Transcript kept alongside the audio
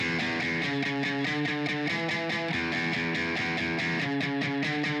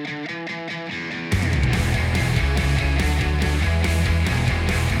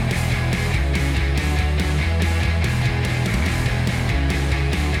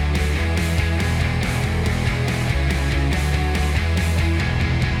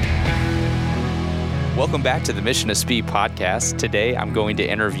Welcome back to the Mission to Speed podcast. Today, I'm going to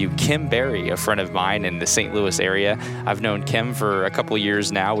interview Kim Berry, a friend of mine in the St. Louis area. I've known Kim for a couple of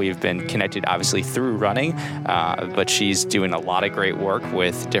years now. We've been connected, obviously, through running, but she's doing a lot of great work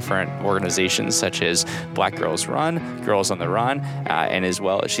with different organizations such as Black Girls Run, Girls on the Run, and as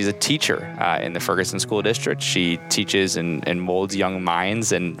well, she's a teacher in the Ferguson School District. She teaches and molds young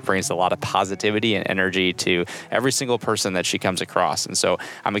minds and brings a lot of positivity and energy to every single person that she comes across. And so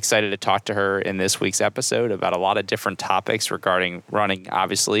I'm excited to talk to her in this week's episode about a lot of different topics regarding running,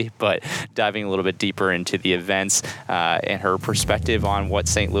 obviously, but diving a little bit deeper into the events and her perspective on what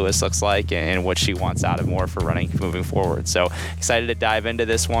St. Louis looks like and what she wants out of more for running moving forward. So excited to dive into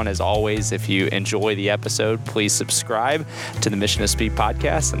this one. As always, if you enjoy the episode, please subscribe to the Mission to Speed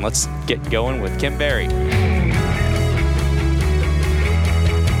podcast, and let's get going with Kim Berry.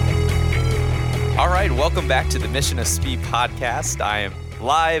 All right, welcome back to the Mission to Speed podcast. I am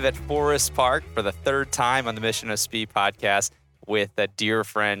live at Forest Park for the third time on the Mission to Speed podcast with a dear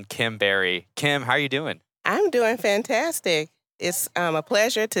friend, Kim Berry. Kim, how are you doing? I'm doing fantastic. It's a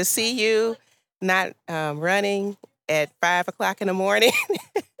pleasure to see you not running at 5 o'clock in the morning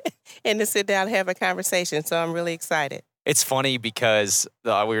and to sit down and have a conversation. So I'm really excited. It's funny because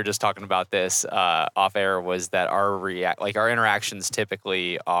we were just talking about this off air, was that our interactions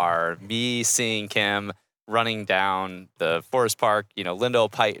typically are me seeing Kim running down the Forest Park, Lindell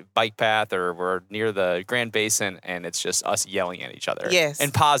bike path, or we're near the Grand Basin, and it's just us yelling at each other. Yes.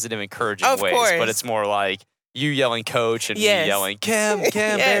 In positive, encouraging ways. Course. But it's more like you yelling coach and yes. me yelling, Kim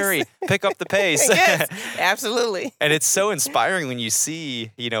Yes. Berry, pick up the pace. Yes, absolutely. And it's so inspiring when you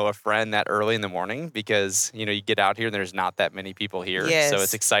see, a friend that early in the morning, because, you get out here and there's not that many people here. Yes. So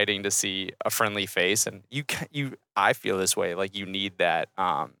it's exciting to see a friendly face. And I feel this way, like you need that,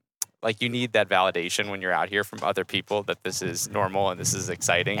 validation when you're out here from other people that this is normal and this is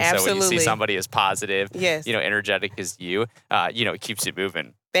exciting. Absolutely. So when you see somebody as positive, yes. Energetic as you, it keeps you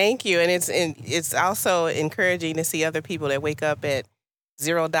moving. Thank you. And it's also encouraging to see other people that wake up at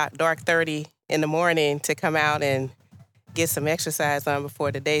dark 30 in the morning to come out and get some exercise on before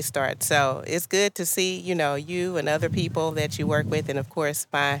the day starts. So it's good to see, you and other people that you work with, and of course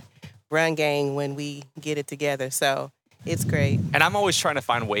my run gang when we get it together. So it's great. And I'm always trying to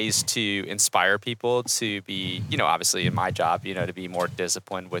find ways to inspire people to be, obviously in my job, to be more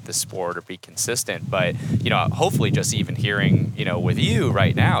disciplined with the sport or be consistent. But, hopefully just even hearing, with you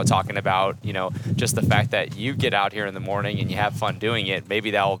right now talking about, just the fact that you get out here in the morning and you have fun doing it,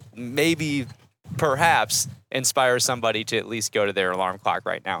 perhaps inspire somebody to at least go to their alarm clock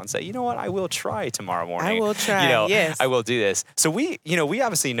right now and say, you know what, I will try tomorrow morning. I will try, yes. I will do this. So we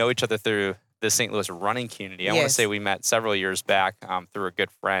obviously know each other through the St. Louis running community. I want to say we met several years back through a good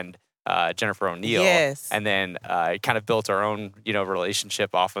friend, Jennifer O'Neill. Yes. And then kind of built our own,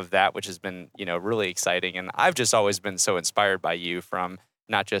 relationship off of that, which has been, really exciting. And I've just always been so inspired by you from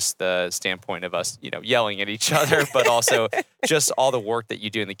not just the standpoint of us, yelling at each other, but also just all the work that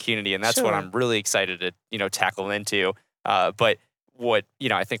you do in the community. And that's Sure. what I'm really excited to, tackle into. But what,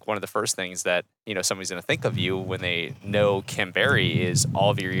 I think one of the first things that, somebody's going to think of you when they know Kim Berry is all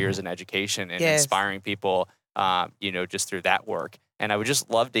of your years in education and yes. inspiring people, just through that work. And I would just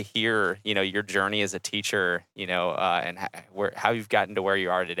love to hear, your journey as a teacher, and how you've gotten to where you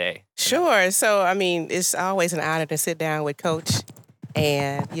are today. Sure. So, it's always an honor to sit down with Coach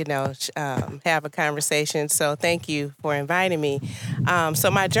and, have a conversation. So thank you for inviting me. So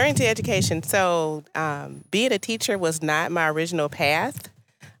my journey to education. So being a teacher was not my original path.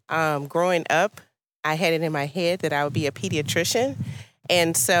 Growing up, I had it in my head that I would be a pediatrician.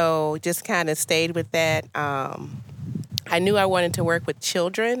 And so just kind of stayed with that. I knew I wanted to work with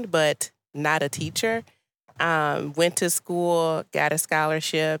children, but not a teacher. Went to school, got a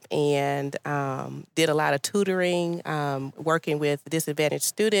scholarship, and did a lot of tutoring, working with disadvantaged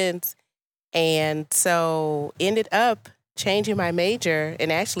students. And so ended up changing my major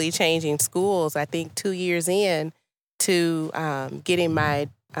and actually changing schools, I think 2 years in to getting my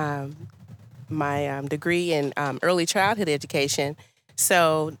degree in early childhood education.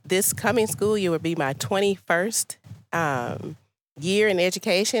 So this coming school year would be my 21st year in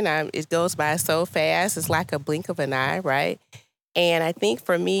education. It goes by so fast. It's like a blink of an eye, right? And I think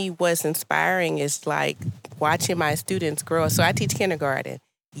for me, what's inspiring is like watching my students grow. So I teach kindergarten.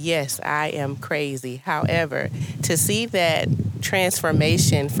 Yes, I am crazy. However, to see that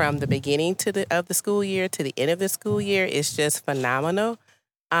transformation from the beginning of the school year to the end of the school year is just phenomenal.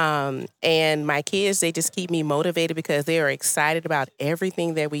 And my kids, they just keep me motivated because they are excited about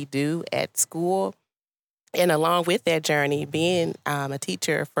everything that we do at school. And along with that journey, being a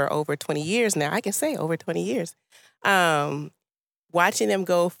teacher for over 20 years now, I can say over 20 years, watching them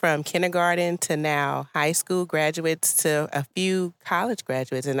go from kindergarten to now high school graduates to a few college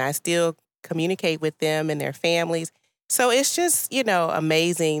graduates, and I still communicate with them and their families. So it's just,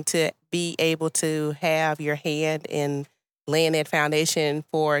 amazing to be able to have your hand in laying that foundation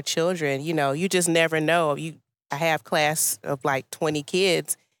for children. You just never know. I have class of like 20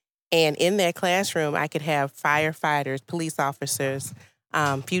 kids, and in that classroom, I could have firefighters, police officers,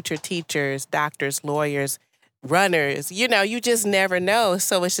 future teachers, doctors, lawyers, runners. You just never know.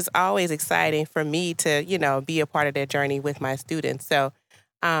 So it's just always exciting for me to, be a part of that journey with my students. So,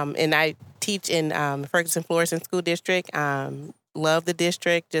 and I teach in Ferguson Florissant School District. Love the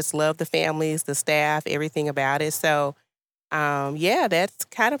district, just love the families, the staff, everything about it. So, that's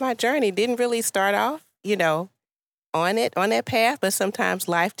kind of my journey. Didn't really start off, on that path, but sometimes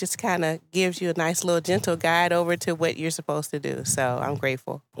life just kind of gives you a nice little gentle guide over to what you're supposed to do. So I'm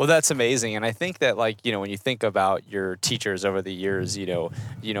grateful. Well, that's amazing. And I think that when you think about your teachers over the years,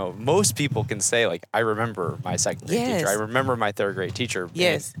 most people can say I remember my second grade teacher. I remember my third grade teacher.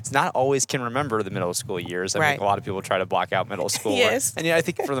 Yes. And it's not always can remember the middle school years. I think a lot of people try to block out middle school. Yes. And I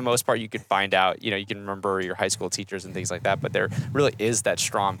think for the most part, you could find out, you can remember your high school teachers and things like that. But there really is that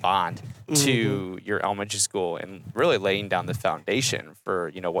strong bond to your elementary school and really laying down the foundation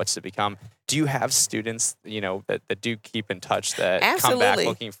for, what's to become. Do you have students, that do keep in touch that Absolutely. come back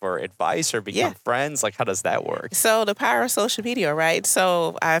looking for advice or become friends? How does that work? So the power of social media, right?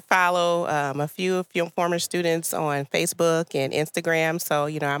 So I follow a few former students on Facebook and Instagram. So,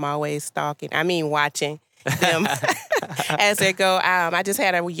 I'm always watching them as they go. I just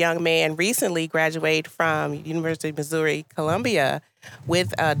had a young man recently graduate from University of Missouri, Columbia,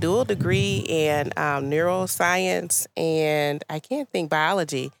 with a dual degree in neuroscience and I can't think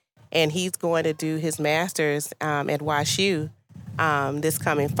biology. And he's going to do his master's at WashU this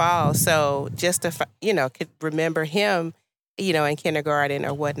coming fall. So just to, could remember him, in kindergarten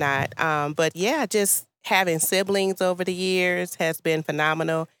or whatnot. But just having siblings over the years has been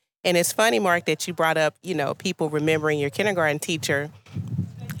phenomenal. And it's funny, Mark, that you brought up, people remembering your kindergarten teacher.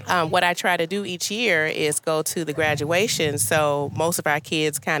 What I try to do each year is go to the graduation. So most of our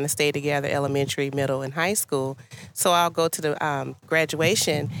kids kind of stay together, elementary, middle, and high school. So I'll go to the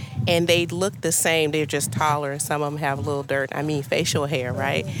graduation, and they look the same. They're just taller. Some of them have a little facial hair,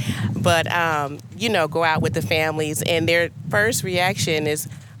 right? But, go out with the families, and their first reaction is,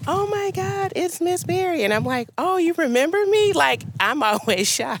 "Oh my God, it's Miss Berry." And I'm like, "Oh, you remember me?" I'm always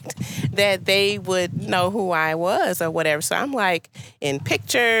shocked that they would know who I was or whatever. So I'm in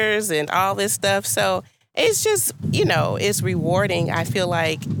pictures and all this stuff. So it's just, it's rewarding. I feel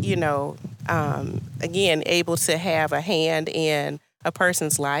again, able to have a hand in a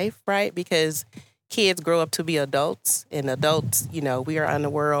person's life, right? Because kids grow up to be adults, and adults, we are in the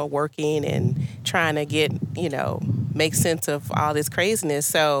world working and trying to get, make sense of all this craziness.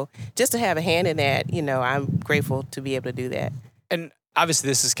 So just to have a hand in that, I'm grateful to be able to do that. And obviously,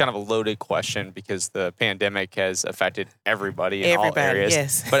 this is kind of a loaded question because the pandemic has affected everybody in all areas.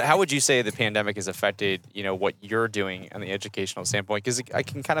 Yes. But how would you say the pandemic has affected, what you're doing on the educational standpoint? Because I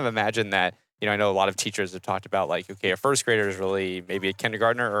can kind of imagine that, I know a lot of teachers have talked about a first grader is really maybe a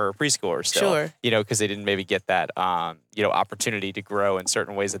kindergartner or a preschooler still. Sure. Because they didn't maybe get that, opportunity to grow in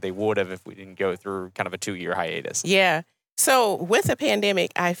certain ways that they would have if we didn't go through kind of a 2-year hiatus. Yeah. So with the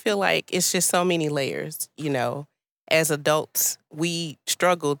pandemic, I feel like it's just so many layers, As adults, we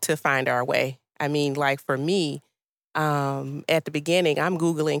struggled to find our way. For me, at the beginning, I'm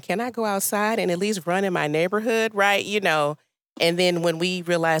Googling, can I go outside and at least run in my neighborhood, right? And then when we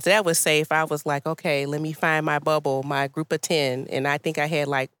realized that was safe, I was like, okay, let me find my bubble, my group of 10. And I think I had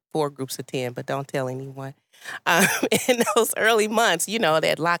 4 groups of 10, but don't tell anyone. In those early months,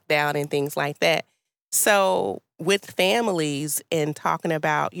 that lockdown and things like that. So with families and talking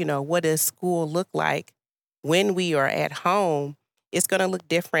about, what does school look like when we are at home, it's going to look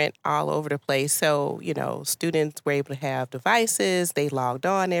different all over the place. So, students were able to have devices. They logged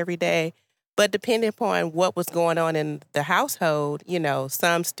on every day. But depending upon what was going on in the household,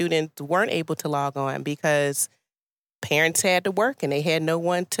 some students weren't able to log on because parents had to work and they had no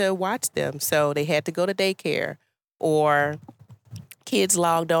one to watch them. So they had to go to daycare, or kids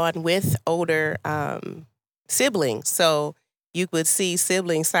logged on with older siblings. So you would see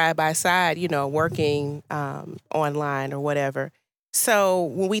siblings side by side, working online or whatever. So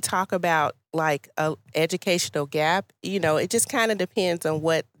when we talk about a educational gap, it just kind of depends on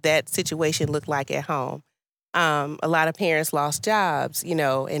what that situation looked like at home. A lot of parents lost jobs,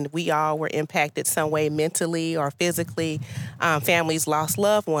 and we all were impacted some way mentally or physically. Families lost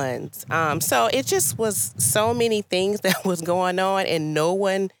loved ones. So it just was so many things that was going on, and no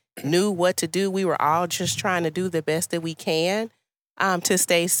one knew what to do. We were all just trying to do the best that we can. to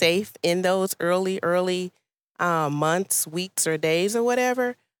stay safe in those early months, weeks, or days or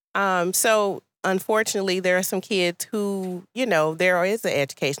whatever. So unfortunately, there are some kids who, there is an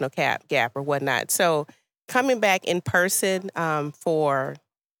educational gap or whatnot. So coming back in person for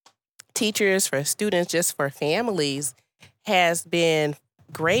teachers, for students, just for families has been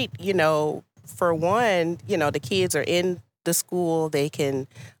great. For one, the kids are in the school, they can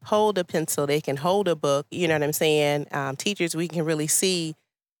hold a pencil, they can hold a book, you know what I'm saying? Teachers, we can really see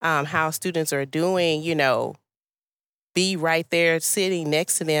how students are doing, be right there sitting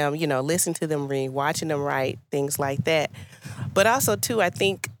next to them, listen to them read, watching them write, things like that. But also, too, I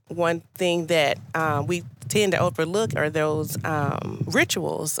think one thing that we tend to overlook are those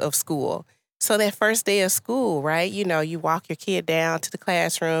rituals of school. So that first day of school, right? You walk your kid down to the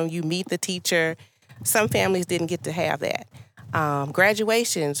classroom, you meet the teacher. Some families didn't get to have that.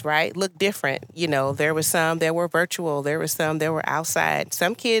 Graduations, right, look different. There were some that were virtual. There were some that were outside.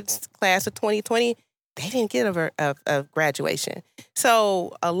 Some kids, class of 2020, they didn't get a graduation.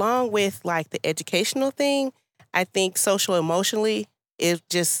 So along with like the educational thing, I think social emotionally, it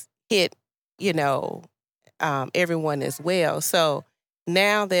just hit, everyone as well. So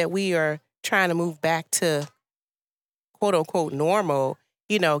now that we are trying to move back to quote unquote normal,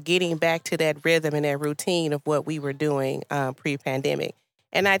 getting back to that rhythm and that routine of what we were doing pre-pandemic.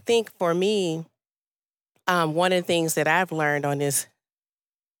 And I think for me, one of the things that I've learned on this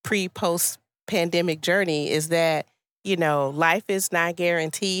pre-post-pandemic journey is that, life is not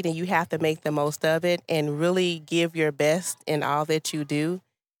guaranteed and you have to make the most of it and really give your best in all that you do.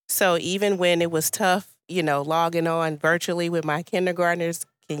 So even when it was tough, logging on virtually with my kindergartners,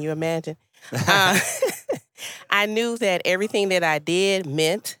 can you imagine? I knew that everything that I did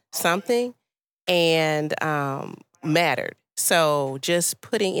meant something and mattered. So just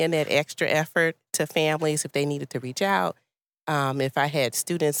putting in that extra effort to families if they needed to reach out, if I had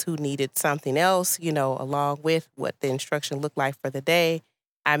students who needed something else, along with what the instruction looked like for the day,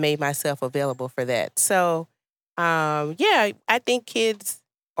 I made myself available for that. So, I think kids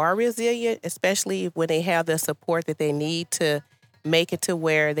are resilient, especially when they have the support that they need to make it to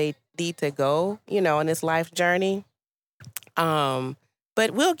where they need to go, on this life journey. But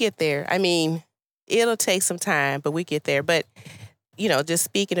we'll get there. I mean, it'll take some time, but we get there. But, just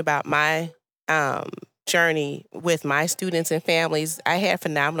speaking about my journey with my students and families, I had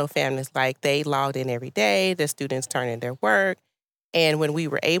phenomenal families. Like they logged in every day, the students turned in their work. And when we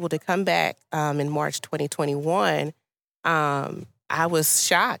were able to come back in March 2021, I was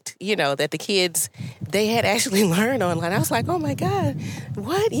shocked, that the kids, they had actually learned online. I was like, oh my God,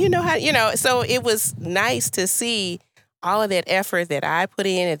 what? So it was nice to see all of that effort that I put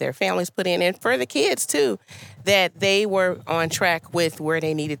in and their families put in, and for the kids too, that they were on track with where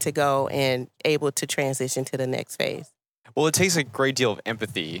they needed to go and able to transition to the next phase. Well, it takes a great deal of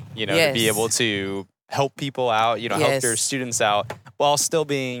empathy, to be able to help people out, help your students out while still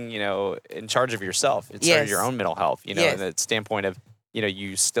being, in charge of yourself. It's sort of your own mental health, in the standpoint of,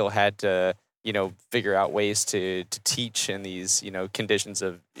 you still had to, figure out ways to teach in these, conditions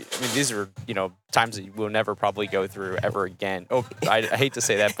of, these are, times that you will never probably go through ever again. Oh, I hate to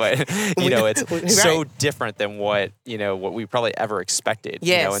say that, but, it's so different than what we probably ever expected,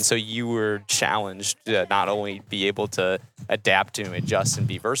 and so you were challenged to not only be able to adapt to adjust and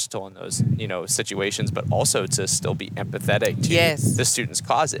be versatile in those, situations, but also to still be empathetic to the students'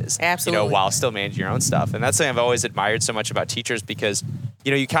 causes, absolutely, while still managing your own stuff. And that's something I've always admired so much about teachers because,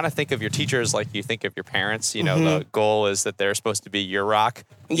 you kind of think of your teachers like you think of your parents. The goal is that they're supposed to be your rock,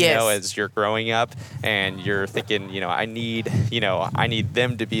 as you're growing up, and you're thinking, I need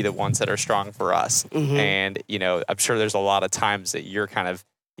them to be the ones that are strong for us. And, I'm sure there's a lot of times that you're kind of,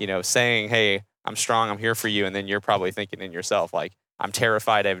 saying, hey, I'm strong, I'm here for you. And then you're probably thinking in yourself, like, I'm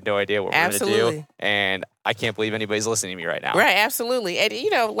terrified, I have no idea what we're going to do. And I can't believe anybody's listening to me right now. Right, absolutely.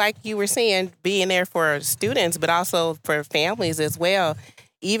 And, like you were saying, being there for students, but also for families as well.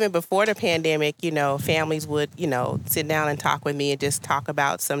 Even before the pandemic, families would, sit down and talk with me and just talk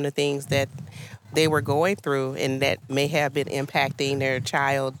about some of the things that they were going through and that may have been impacting their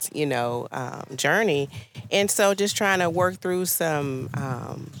child's, journey. And so just trying to work through some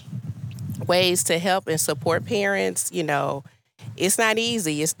ways to help and support parents, it's not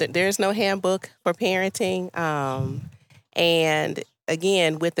easy. There's no handbook for parenting. And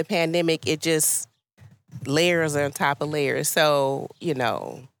again, with the pandemic, it just layers on top of layers. So,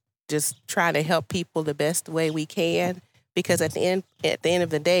 just trying to help people the best way we can, because at the end of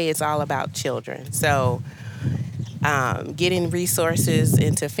the day, it's all about children. So, getting resources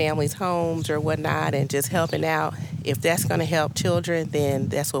into families' homes or whatnot and just helping out, if that's going to help children, then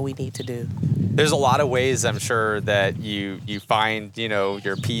that's what we need to do. There's a lot of ways, I'm sure, that you find,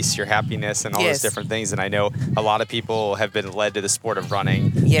 your peace, your happiness, and all those different things. And I know a lot of people have been led to the sport of running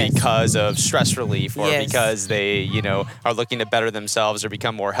because of stress relief or because they, are looking to better themselves or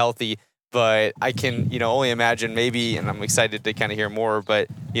become more healthy. But I can, only imagine maybe, and I'm excited to kind of hear more, but,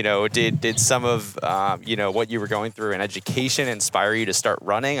 did some of, what you were going through in education inspire you to start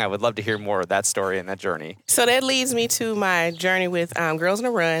running? I would love to hear more of that story and that journey. So that leads me to my journey with Girls on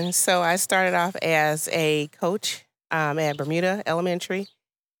the Run. So I started off as a coach at Bermuda Elementary.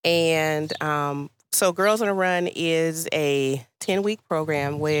 And so Girls on the Run is a 10-week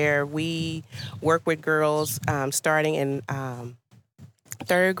program where we work with girls starting in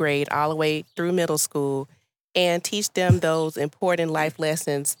third grade all the way through middle school and teach them those important life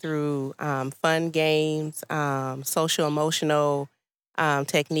lessons through fun games, social emotional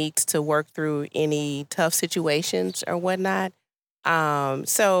techniques to work through any tough situations or whatnot.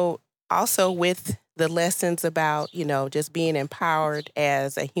 So also with the lessons about, just being empowered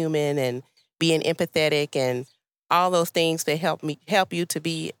as a human and being empathetic and all those things that help you to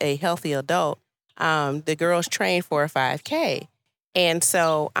be a healthy adult. The girls train for a 5K. And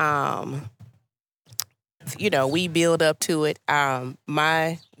so, we build up to it.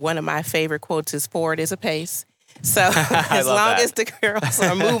 One of my favorite quotes is "Forward is a pace." So as long as the girls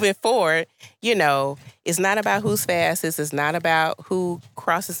are moving forward, it's not about who's fastest. It's not about who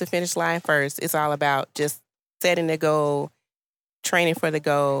crosses the finish line first. It's all about just setting the goal, training for the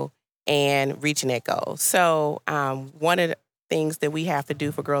goal, and reaching that goal. So one of the things that we have to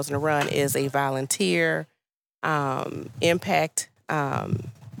do for Girls on the Run is a volunteer impact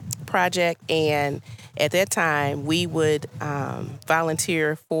project. And at that time, we would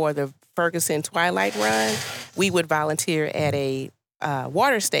volunteer for the Ferguson Twilight Run. We would volunteer at a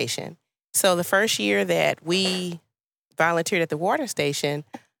water station. So the first year that we volunteered at the water station,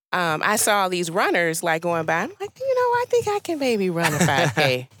 I saw these runners going by. I'm like, I think I can maybe run a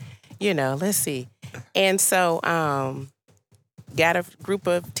 5K. Let's see. And so got a group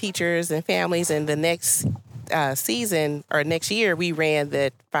of teachers and families, and the next season or next year, we ran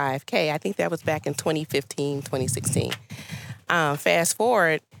the 5K. I think that was back in 2015, 2016. Fast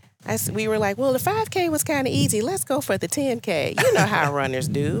forward, we were like, well, the 5K was kind of easy. Let's go for the 10K. You know how runners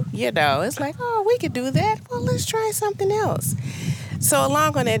do. It's like, oh, we could do that. Well, let's try something else. So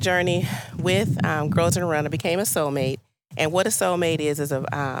along on that journey with Girls on the Run, I became a soulmate. And what a soulmate is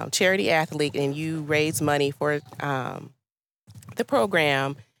a charity athlete, and you raise money for the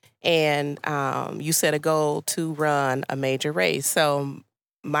program. And you set a goal to run a major race. So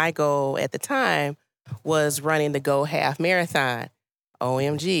my goal at the time was running the Go Half Marathon.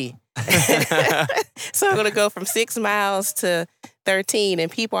 OMG. So I'm going to go from 6 miles to 13.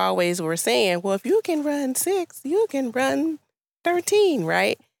 And people always were saying, well, if you can run 6, you can run 13,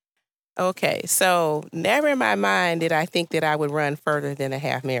 right? Okay. So never in my mind did I think that I would run further than a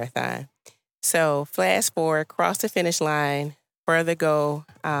half marathon. So flash forward, cross the finish line, further go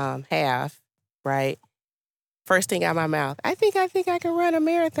half, right? First thing out of my mouth, I think I can run a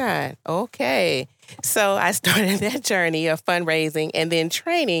marathon. Okay. So I started that journey of fundraising and then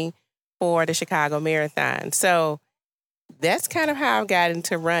training for the Chicago Marathon. So that's kind of how I got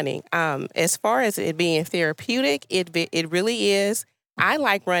into running. As far as it being therapeutic, it really is. I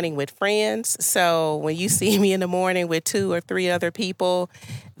like running with friends. So when you see me in the morning with 2 or 3 other people,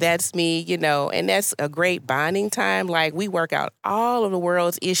 that's me, and that's a great bonding time. Like, we work out all of the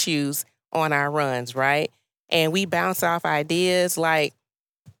world's issues on our runs, right? And we bounce off ideas. Like,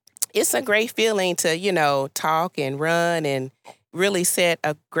 it's a great feeling to, talk and run and really set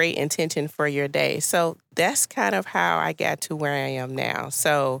a great intention for your day. So that's kind of how I got to where I am now.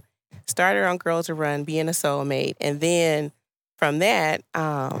 So started on Girls to Run, being a soulmate. And then from that,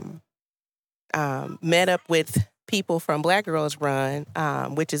 met up with people from Black Girls Run,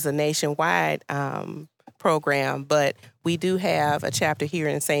 which is a nationwide program, but we do have a chapter here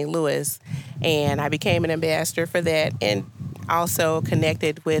in St. Louis, and I became an ambassador for that, and also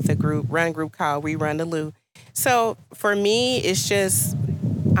connected with a run group called We Run the Lou. So for me, it's just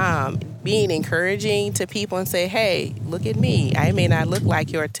being encouraging to people and say, hey, look at me. I may not look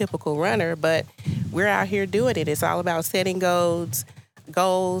like your typical runner, but we're out here doing it. It's all about setting goals,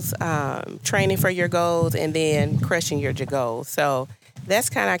 training for your goals, and then crushing your goals. So that's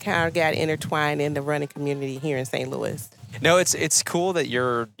kind of got intertwined in the running community here in St. Louis. No, it's cool that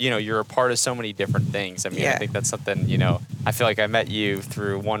you're a part of so many different things. I mean, I think that's something, I feel like I met you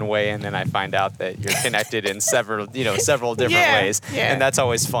through one way, and then I find out that you're connected in several different ways. Yeah. And that's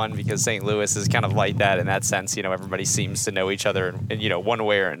always fun because St. Louis is kind of like that in that sense. Everybody seems to know each other in one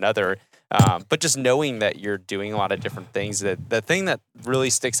way or another. But just knowing that you're doing a lot of different things, that the thing that really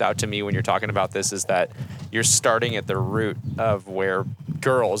sticks out to me when you're talking about this is that you're starting at the root of where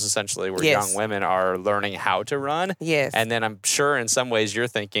girls, essentially, where Yes. young women are learning how to run. Yes. And then I'm sure in some ways you're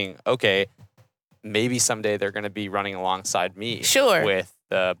thinking, okay, maybe someday they're going to be running alongside me. Sure. With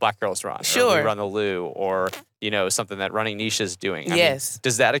the Black Girls Run. Sure. Or We Run the Lou, or something that Running Niche is doing. I Yes. mean,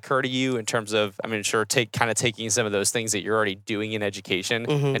 does that occur to you in terms of, sure, taking some of those things that you're already doing in education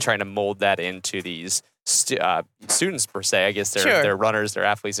and trying to mold that into these students per se? I guess they're runners, they're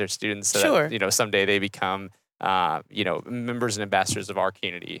athletes, they're students. So that, someday they become members and ambassadors of our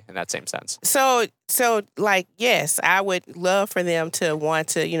community in that same sense. So like, yes, I would love for them to want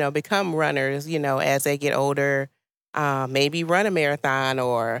to, become runners, as they get older, maybe run a marathon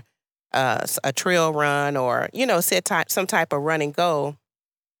or a trail run or, set some type of running goal,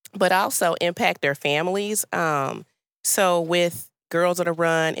 but also impact their families. So with Girls on the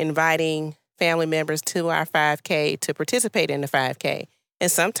Run, inviting family members to our 5K to participate in the 5K. And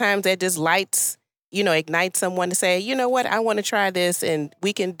sometimes that just ignite someone to say, you know what, I want to try this and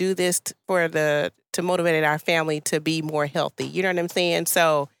we can do this to motivate our family to be more healthy. You know what I'm saying?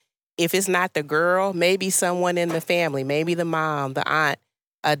 So if it's not the girl, maybe someone in the family, maybe the mom, the aunt,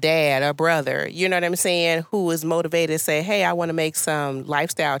 a dad, a brother, you know what I'm saying, who is motivated to say, hey, I want to make some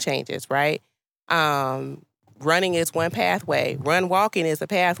lifestyle changes, right? Running is one pathway. Walking is a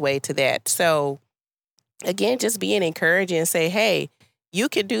pathway to that. So again, just being encouraging and say, hey, you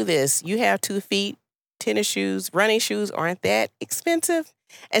can do this. You have 2 feet, tennis shoes, running shoes aren't that expensive.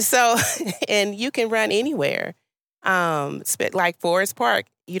 And so, and you can run anywhere. Like Forest Park,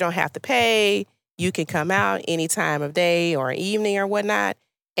 you don't have to pay. You can come out any time of day or evening or whatnot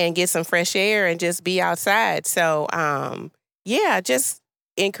and get some fresh air and just be outside. So, just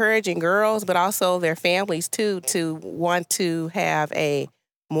encouraging girls, but also their families too, to want to have a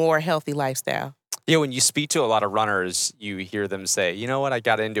more healthy lifestyle. Yeah, when you speak to a lot of runners, you hear them say, you know what, I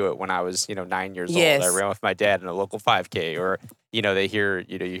got into it when I was, 9 years old. I ran with my dad in a local 5K. Or, they hear,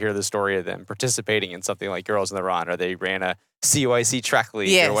 you hear the story of them participating in something like Girls on the Run, or they ran a CYC track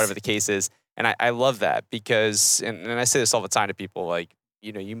league or whatever the case is. And I love that because, and I say this all the time to people, like,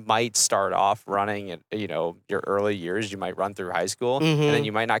 you might start off running at, your early years. You might run through high school and then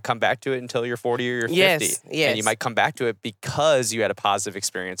you might not come back to it until you're 40 or you're 50. Yes. And you might come back to it because you had a positive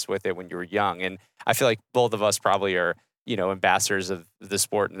experience with it when you were young. And I feel like both of us probably are, ambassadors of the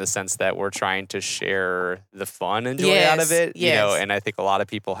sport in the sense that we're trying to share the fun and joy out of it. And I think a lot of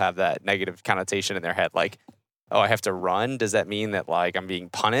people have that negative connotation in their head, like, oh, I have to run. Does that mean that like I'm being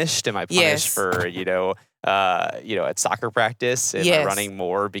punished? Am I punished for, at soccer practice? Am I running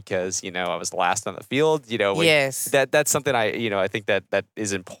more because, I was last on the field? That's something I think that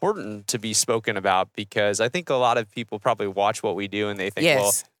is important to be spoken about, because I think a lot of people probably watch what we do and they think,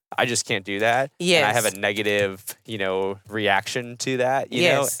 well, I just can't do that. And I have a negative, reaction to that, you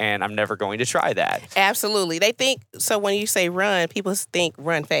know, and I'm never going to try that. Absolutely. They think, so when you say run, people think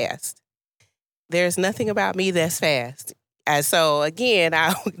run fast. There's nothing about me that's fast. And so again,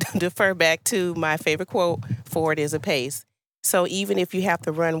 I'll defer back to my favorite quote, forward is a pace. So even if you have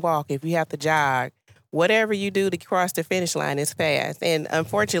to run, walk, if you have to jog, whatever you do to cross the finish line is fast. And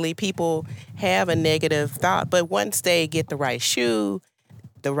unfortunately, people have a negative thought, but once they get the right shoe,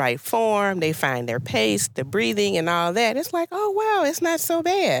 the right form, they find their pace, the breathing and all that, it's like, oh, wow, it's not so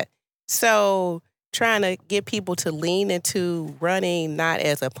bad. So trying to get people to lean into running not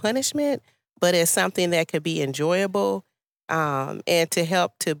as a punishment, but as something that could be enjoyable and to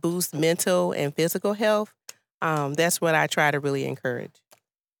help to boost mental and physical health. That's what I try to really encourage.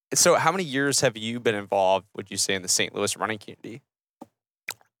 So how many years have you been involved, would you say, in the St. Louis running community?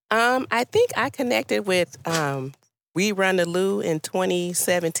 I think I connected with We Run the Lou in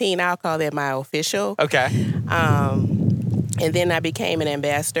 2017. I'll call that my official. Okay. And then I became an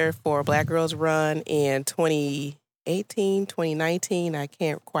ambassador for Black Girls Run in 2018, 2019. I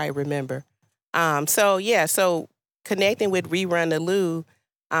can't quite remember. So connecting with We Run the Lou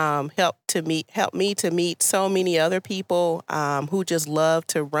helped me to meet so many other people who just love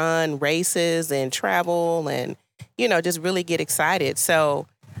to run races and travel and, just really get excited. So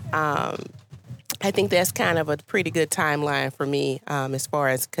I think that's kind of a pretty good timeline for me as far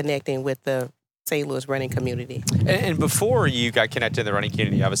as connecting with the St. Louis running community. And before you got connected to the running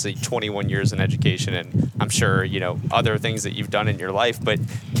community, obviously 21 years in education, and I'm sure, other things that you've done in your life, but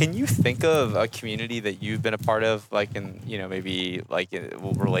can you think of a community that you've been a part of, like in, maybe like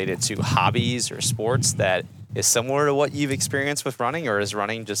related to hobbies or sports that is similar to what you've experienced with running, or is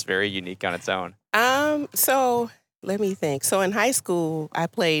running just very unique on its own? So let me think. So in high school, I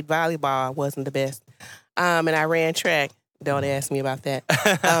played volleyball. I wasn't the best. And I ran track. Don't ask me about that.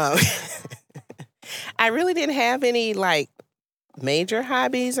 I really didn't have any like major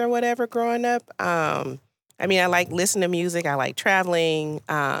hobbies or whatever growing up. I mean, I like listening to music. I like traveling,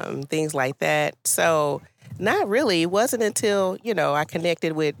 things like that. So not really. It wasn't until, I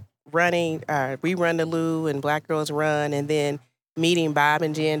connected with running, We Run the Lou and Black Girls Run, and then meeting Bob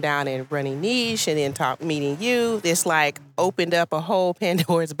and Jen down at Running Niche, and then meeting you. It's like opened up a whole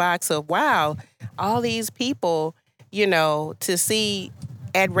Pandora's box of, wow, all these people, to see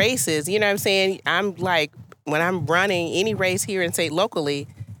at races. You know what I'm saying? I'm like, when I'm running any race here and say locally,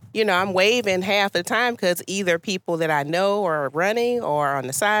 I'm waving half the time because either people that I know are running or on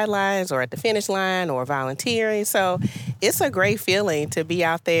the sidelines or at the finish line or volunteering. So it's a great feeling to be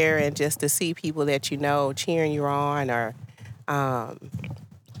out there and just to see people that you know cheering you on or,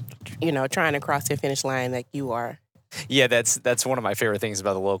 trying to cross the finish line like you are. Yeah, that's one of my favorite things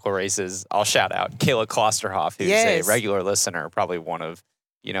about the local races. I'll shout out Kayla Klosterhoff, who's a regular listener, probably one of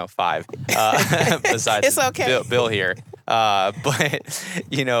 5 besides it's okay. Bill here. But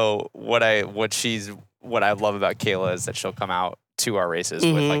what I love about Kayla is that she'll come out to our races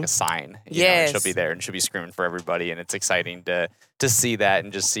with like a sign. You know, and she'll be there and she'll be screaming for everybody, and it's exciting to see that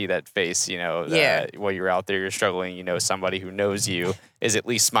and just see that face. While you're out there, you're struggling. Somebody who knows you is at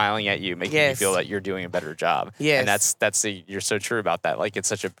least smiling at you, making you feel that you're doing a better job. Yes. And you're so true about that. Like, it's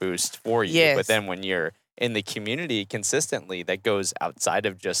such a boost for you. Yes. But then when you're in the community consistently, that goes outside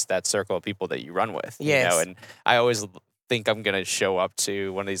of just that circle of people that you run with. Yes. And I always think I'm going to show up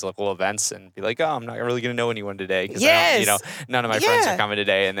to one of these local events and be like, oh, I'm not really going to know anyone today because none of my friends are coming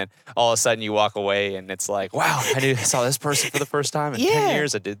today. And then all of a sudden you walk away and it's like, wow, I saw this person for the first time in 10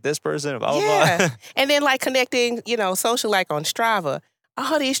 years. I did this person, blah, blah, blah. And then like connecting, social, like on Strava,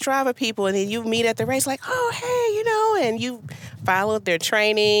 all these Strava people, and then you meet at the race like, oh, hey, and you followed their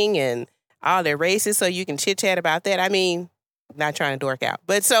training and all their races so you can chit-chat about that. I mean, not trying to dork out,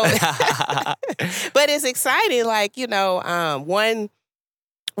 but so, but it's exciting. Like, one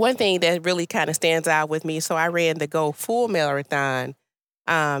thing that really kind of stands out with me. So I ran the Go Full Marathon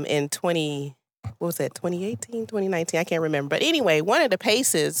in 2018, 2019? I can't remember. But anyway, one of the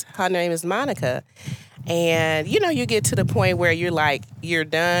paces, her name is Monica. And, you get to the point where you're like, you're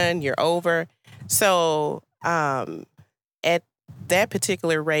done, you're over. So at that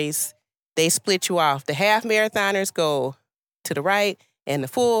particular race, they split you off. The half marathoners go to the right and the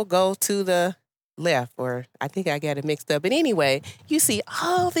full go to the left, or I think I got it mixed up. But anyway, you see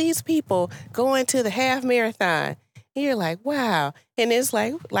all these people going to the half marathon. And you're like, wow. And it's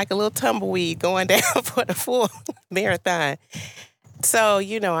like a little tumbleweed going down for the full marathon. So,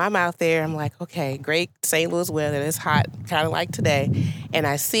 I'm out there. I'm like, okay, great St. Louis weather. It's hot, kind of like today. And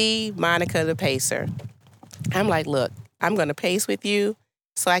I see Monica the pacer. I'm like, look, I'm going to pace with you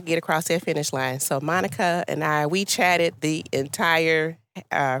so I can get across that finish line. So Monica and we chatted the entire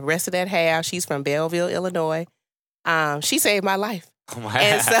rest of that half. She's from Belleville, Illinois. She saved my life. Oh my.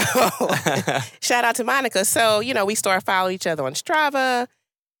 And so shout out to Monica. So, we started following each other on Strava.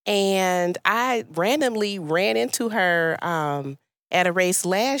 And I randomly ran into her at a race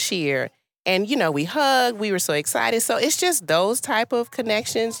last year. And, we hugged. We were so excited. So it's just those type of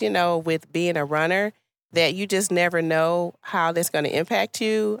connections, with being a runner, that you just never know how that's going to impact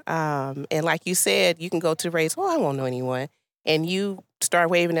you. And like you said, you can go to the race, I won't know anyone. And you start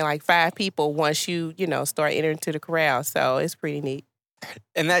waving at like 5 people once you, start entering to the corral. So it's pretty neat.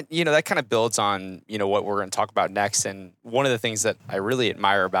 And that, that kind of builds on, what we're going to talk about next. And one of the things that I really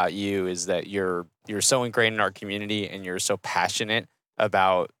admire about you is that you're so ingrained in our community and you're so passionate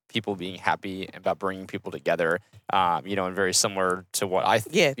about people being happy, about bringing people together, and very similar to what I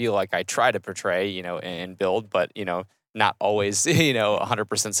feel like I try to portray, and build, but, not always,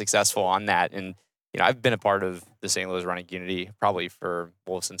 100% successful on that. And, I've been a part of the St. Louis running community probably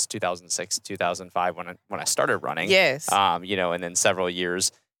since 2006, 2005 when I started running. Yes. And then several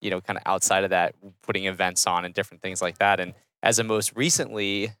years, kind of outside of that, putting events on and different things like that. And as of most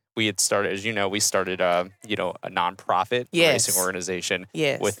recently, we had started, as we started a nonprofit racing organization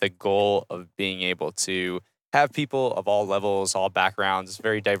with the goal of being able to have people of all levels, all backgrounds,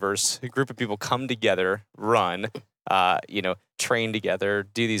 very diverse group of people come together, run, train together,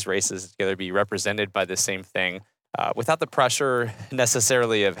 do these races together, be represented by the same thing, without the pressure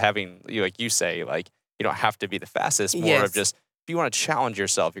necessarily of having, like you say, like you don't have to be the fastest, more of just, if you want to challenge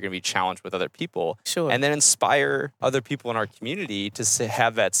yourself, you're going to be challenged with other people. Sure. And then inspire other people in our community to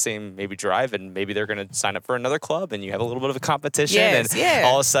have that same maybe drive, and maybe they're going to sign up for another club and you have a little bit of a competition.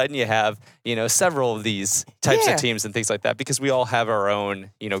 All of a sudden you have, several of these types of teams and things like that, because we all have our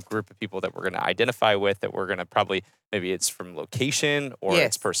own, group of people that we're going to identify with, that we're going to probably, maybe it's from location or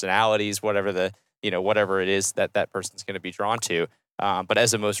it's personalities, whatever the whatever it is that that person's going to be drawn to. But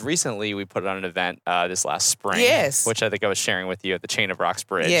as of most recently, we put on an event this last spring, Yes. which I think I was sharing with you at the Chain of Rocks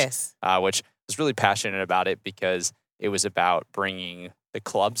Bridge, Yes. Which was really passionate about it because it was about bringing the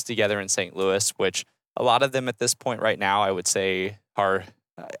clubs together in St. Louis, which a lot of them at this point right now, I would say are,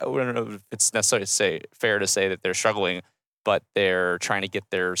 I don't know if it's necessarily fair to say that they're struggling, but they're trying to get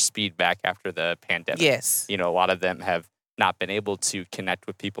their speed back after the pandemic. Yes. A lot of them have not been able to connect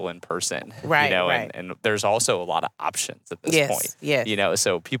with people in person. Right, right. And there's also a lot of options at this point. Yes.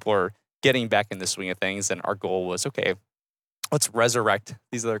 So people are getting back in the swing of things. And our goal was, okay, let's resurrect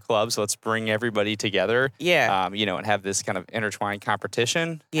these other clubs. Let's bring everybody together. Yeah. And have this kind of intertwined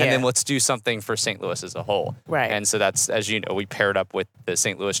competition. Yeah. And then let's do something for St. Louis as a whole. Right. And so that's, as you know, we paired up with the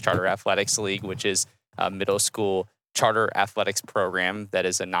St. Louis Charter Athletics League, which is a middle school charter athletics program that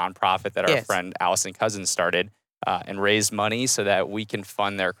is a nonprofit that our Yes. friend Allison Cousins started, and raised money so that we can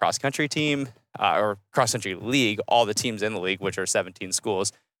fund their cross-country team or cross-country league, all the teams in the league, which are 17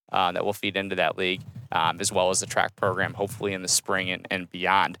 schools that will feed into that league, as well as the track program, hopefully in the spring and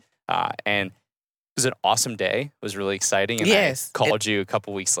beyond. And it was an awesome day. It was really exciting. And Yes. I called you a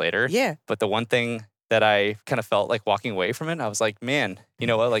couple weeks later. Yeah. But the one thing that I kind of felt like walking away from it, I was like, man, you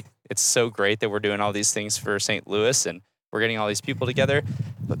know what? Like, it's so great that we're doing all these things for St. Louis and we're getting all these people together.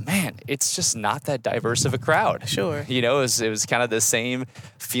 But man, it's just not that diverse of a crowd. Sure. It was kind of the same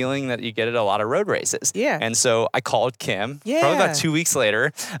feeling that you get at a lot of road races. Yeah. And so I called Kim Yeah. probably about 2 weeks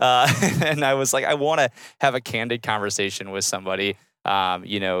later. And I was like, I want to have a candid conversation with somebody,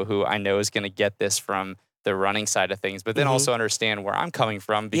 who I know is going to get this from the running side of things, but then Mhm. also understand where I'm coming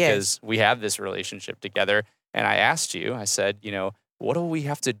from because we have this relationship together. And I asked you, I said, what do we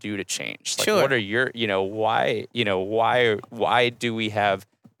have to do to change? Like, Sure. what are your, why do we have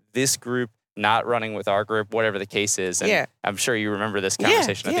this group not running with our group, whatever the case is? And Yeah. I'm sure you remember this Yeah,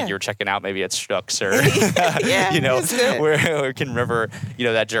 conversation. I yeah. think you were checking out maybe at Stucks or, Yeah, that's good. where we can remember,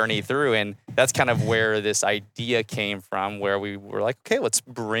 that journey through. And that's kind of where this idea came from, where we were like, okay, let's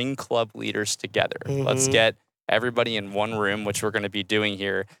bring club leaders together. Let's Mhm. get everybody in one room, which we're going to be doing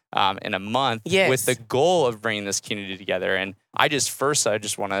here in a month, Yes. with the goal of bringing this community together. And I just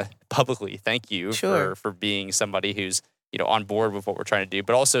want to publicly thank you Sure. for being somebody who's on board with what we're trying to do,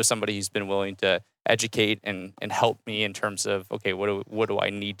 but also somebody who's been willing to educate and help me in terms of, okay, what do I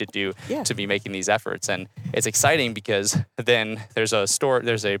need to do Yeah. to be making these efforts? And it's exciting because then there's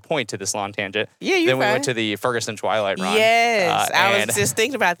a point to this long tangent. Yeah, you're Then we fine. went to the Ferguson Twilight Run. Yes. I and- was just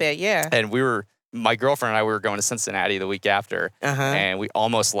thinking about that. Yeah. and my girlfriend and I, we were going to Cincinnati the week after, Uh-huh. and we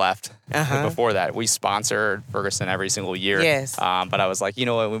almost left Uh-huh. before that. We sponsor Ferguson every single year. Yes. But I was like,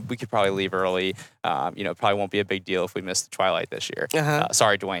 we could probably leave early. Probably won't be a big deal if we miss the Twilight this year. Uh-huh.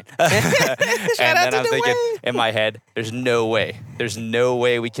 Sorry, Dwayne. Shout and out then to I'm thinking Dwayne. in my head, there's no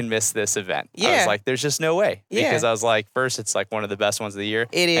way we can miss this event. I Yeah. was like, there's just no way. Yeah. Because I was like, first, it's like one of the best ones of the year.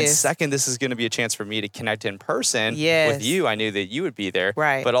 It And is. second, this is going to be a chance for me to connect in person Yes. with you. I knew that you would be there.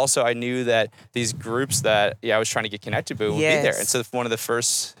 Right. But also I knew that these groups that I was trying to get connected with would be there. Yes. And so one of the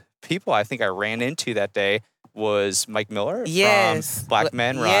first people I think I ran into that day was Mike Miller Yes. from Black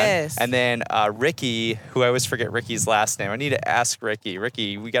Men Run. Yes. And then Ricky, who I always forget Ricky's last name. I need to ask Ricky.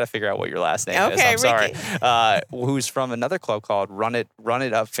 Ricky, we got to figure out what your last name is. Okay, I'm sorry. Ricky. Who's from another club called Run It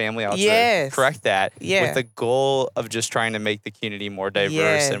Up Family. I'll Yes. correct that. Yeah. With the goal of just trying to make the community more diverse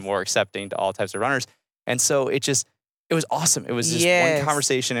Yes. and more accepting to all types of runners. And so it was awesome. It was just Yes. one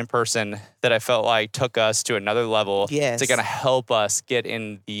conversation in person that I felt like took us to another level Yes. to kind of help us get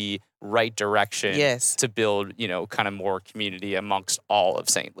in the right direction Yes. to build, kind of more community amongst all of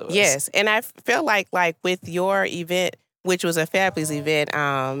St. Louis. Yes, and I feel like with your event, which was a fabulous event,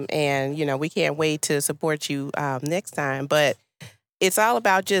 and we can't wait to support you next time. But it's all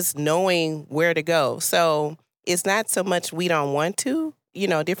about just knowing where to go. So it's not so much we don't want to,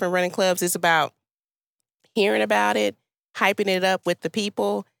 different running clubs. It's about hearing about it, hyping it up with the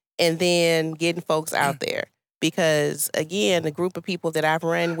people, and then getting folks out there. Because again, the group of people that I've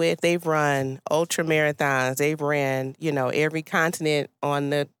run with, they've run ultra marathons. They've ran, every continent on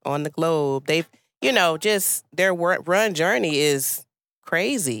the globe. They've, just their run journey is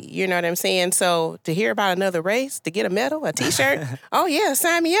crazy. You know what I'm saying? So to hear about another race, to get a medal, a T-shirt, oh yeah,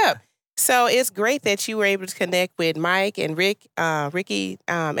 sign me up. So it's great that you were able to connect with Mike and Ricky at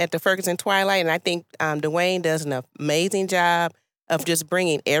the Ferguson Twilight, and I think Dwayne does an amazing job of just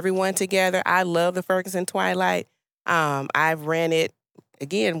bringing everyone together. I love the Ferguson Twilight. I've ran it,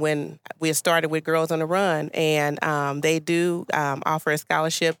 again, when we started with Girls on the Run, and they do offer a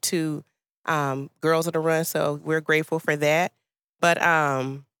scholarship to Girls on the Run, so we're grateful for that. But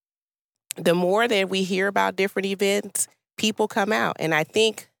the more that we hear about different events, people come out, and I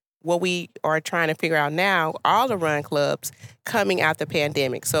think what we are trying to figure out now, all the run clubs coming out the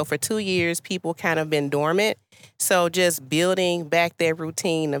pandemic. So for 2 years, people kind of been dormant. So just building back their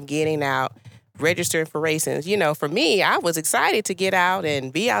routine of getting out, registering for races. You know, for me, I was excited to get out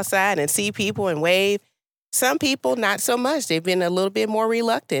and be outside and see people and wave. Some people, not so much. They've been a little bit more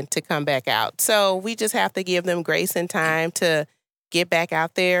reluctant to come back out. So we just have to give them grace and time to get back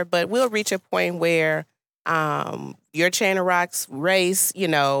out there. But we'll reach a point where your Chain of Rocks race, you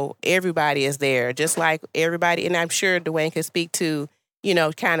know, everybody is there, just like everybody. And I'm sure Dwayne could speak to, you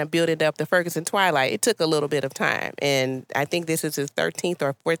know, kind of building up the Ferguson Twilight. It took a little bit of time. And I think this is his 13th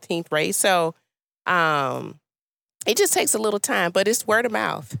or 14th race. So it just takes a little time, but it's word of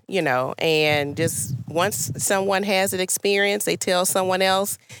mouth, you know, and just once someone has an experience, they tell someone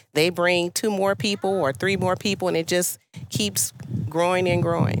else, they bring 2 more people or 3 more people, and it just keeps growing and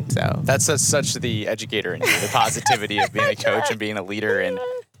growing. So that's such the educator in you, the positivity of being a coach and being a leader. And,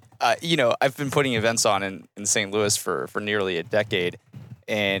 you know, I've been putting events on in St. Louis for nearly a decade.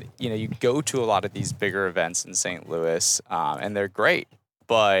 And, you know, you go to a lot of these bigger events in St. Louis, and they're great,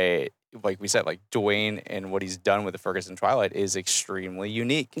 but like we said, like Dwayne and what he's done with the Ferguson Twilight is extremely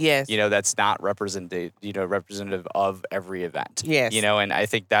unique. Yes. You know, that's not representative of every event. Yes. You know, and I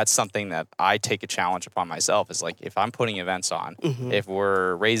think that's something that I take a challenge upon myself is like, if I'm putting events on, if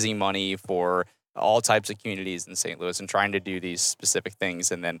we're raising money for all types of communities in St. Louis and trying to do these specific things,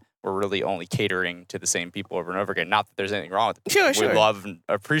 and then we're really only catering to the same people over and over again. Not that there's anything wrong with it. Sure. We love and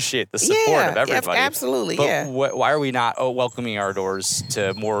appreciate the support of everybody. Absolutely, but why are we not welcoming our doors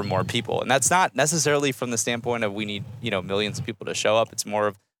to more and more people? And that's not necessarily from the standpoint of we need, you know, millions of people to show up. It's more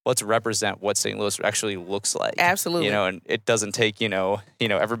of let's represent what St. Louis actually looks like. Absolutely. You know, and it doesn't take, you know,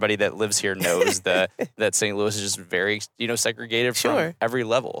 everybody that lives here knows that St. Louis is just very, you know, segregated from every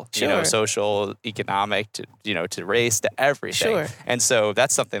level, you know, social, economic, to, you know, to race, to everything. Sure. And so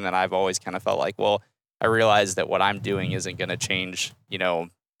that's something that I've always kind of felt like, well, I realize that what I'm doing isn't going to change, you know,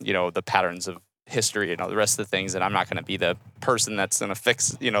 the patterns of history and all the rest of the things, and I'm not going to be the person that's going to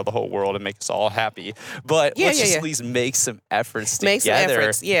fix, you know, the whole world and make us all happy. But let's just at least make some efforts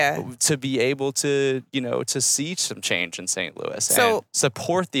together to be able to, you know, to see some change in St. Louis and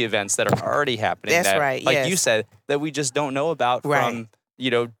support the events that are already happening. That's right. Like you said, that we just don't know about from,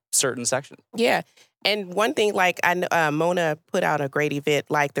 you know, certain sections. Yeah. And one thing, like Mona put out a great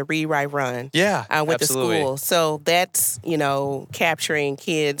event, like the Rewrite Run, with the school. So that's, you know, capturing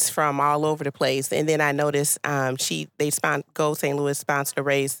kids from all over the place. And then I noticed Go St. Louis sponsored a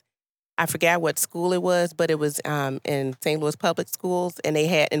race. I forgot what school it was, but it was in St. Louis Public Schools, and they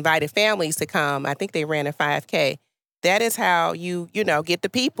had invited families to come. I think they ran a 5K. That is how you know, get the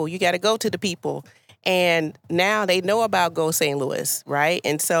people. You got to go to the people. And now they know about Go St. Louis, right?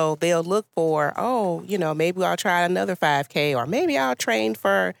 And so they'll look for, oh, you know, maybe I'll try another 5K, or maybe I'll train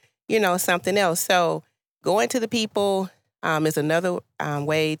for, you know, something else. So going to the people is another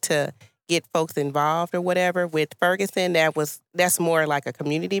way to get folks involved or whatever. With Ferguson, that's more like a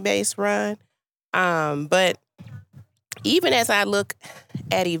community-based run. But even as I look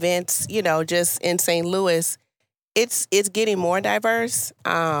at events, you know, just in St. Louis, it's getting more diverse,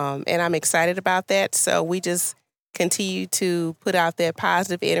 and I'm excited about that. So we just continue to put out that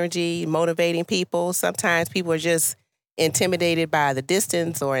positive energy, motivating people. Sometimes people are just intimidated by the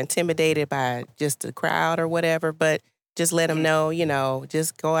distance or intimidated by just the crowd or whatever, but just let them know, you know,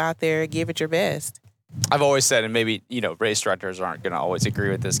 just go out there, give it your best. I've always said, and maybe, you know, race directors aren't going to always agree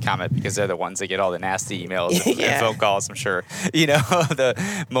with this comment because they're the ones that get all the nasty emails and phone calls, I'm sure. You know,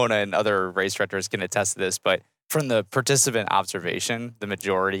 the Mona and other race directors can attest to this, but from the participant observation, the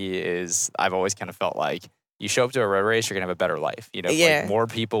majority is, I've always kind of felt like, you show up to a road race, you're going to have a better life. You know, like more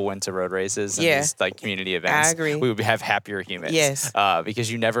people went to road races and these like community events. I agree. We would have happier humans. Yes. Because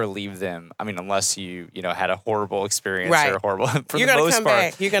you never leave them. I mean, unless you know, had a horrible experience or horrible, for you're the most come part.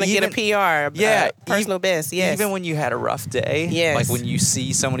 Back. You're going to get a PR, personal best. Yes. Even when you had a rough day, like when you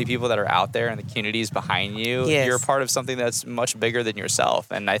see so many people that are out there and the community's behind you, you're a part of something that's much bigger than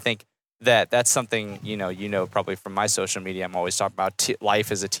yourself. And I think that's something, you know, probably from my social media, I'm always talking about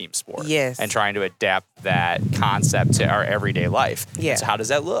life as a team sport. Yes. And trying to adapt that concept to our everyday life. Yeah. So how does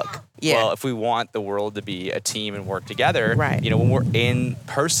that look? Yeah. Well, if we want the world to be a team and work together, right. you know, when we're in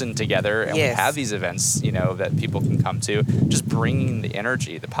person together and we have these events, you know, that people can come to, just bringing the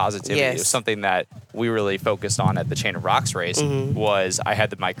energy, the positivity is something that we really focused on at the Chain of Rocks race. Was I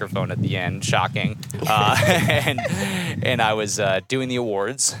had the microphone at the end, shocking, and I was doing the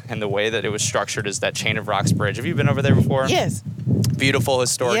awards, and the way that it was structured is that Chain of Rocks Bridge. Have you been over there before? Yes. Beautiful,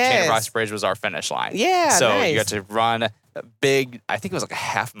 historic Chain of Rocks Bridge was our finish line. Yeah, so nice. you got to run big, I think it was like a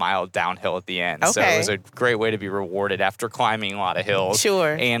half mile downhill at the end. So it was a great way to be rewarded after climbing a lot of hills.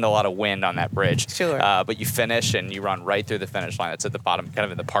 Sure. And a lot of wind on that bridge. Sure. But you finish and you run right through the finish line. It's at the bottom, kind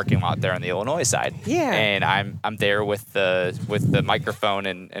of in the parking lot there on the Illinois side. Yeah. And I'm there with the microphone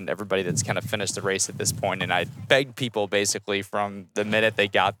and everybody that's kind of finished the race at this point. And I begged people basically from the minute they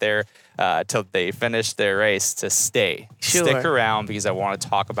got there till they finished their race to stay. Sure. Stick around because I want to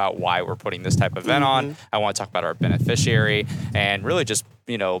talk about why we're putting this type of event on. I want to talk about our beneficiary and really just,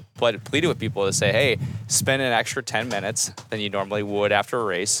 pleaded with people to say, hey, spend an extra 10 minutes than you normally would after a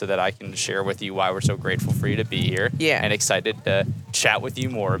race so that I can share with you why we're so grateful for you to be here. Yeah. And excited to chat with you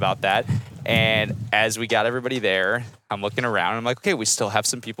more about that. And as we got everybody there, I'm looking around and I'm like, okay, we still have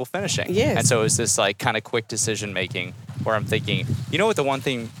some people finishing. Yes. And so it's this like kind of quick decision making where I'm thinking, you know what, the one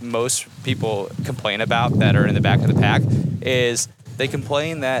thing most people complain about that are in the back of the pack is they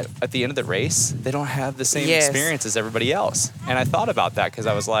complain that at the end of the race, they don't have the same experience as everybody else. And I thought about that because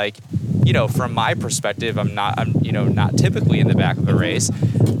I was like, from my perspective, I'm not typically in the back of a race,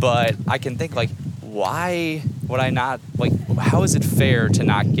 but I can think like, why would I not, like, how is it fair to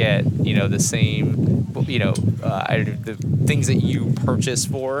not get, the same, the things that you purchase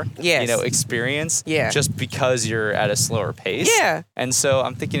for, experience, just because you're at a slower pace. Yeah. And so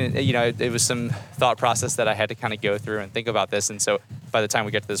I'm thinking, it was some thought process that I had to kind of go through and think about this. And so by the time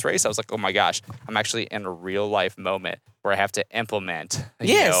we get to this race, I was like, oh my gosh, I'm actually in a real life moment where I have to implement,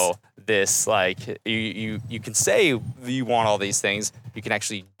 this, like, you can say you want all these things, you can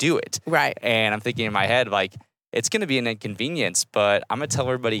actually do it. Right. And I'm thinking in my head, like, it's going to be an inconvenience, but I'm going to tell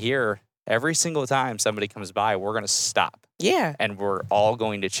everybody here, every single time somebody comes by, we're going to stop. Yeah. And we're all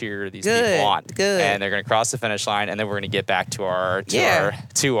going to cheer these people on. Good. And they're going to cross the finish line, and then we're going to get back to our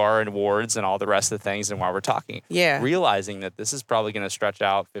awards and all the rest of the things and while we're talking. Yeah. Realizing that this is probably going to stretch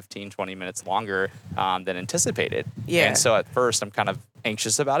out 15, 20 minutes longer than anticipated. Yeah. And so at first I'm kind of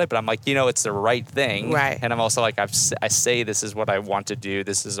anxious about it, but I'm like, it's the right thing. Right. And I'm also like, I say this is what I want to do.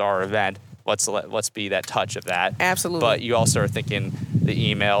 This is our event. Let's be that touch of that. Absolutely. But you also are thinking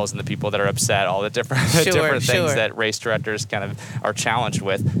the emails and the people that are upset, all the different things that race directors kind of are challenged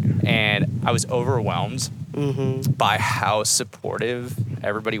with. And I was overwhelmed by how supportive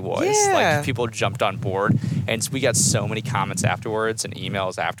everybody was. Yeah. Like, people jumped on board. And we got so many comments afterwards and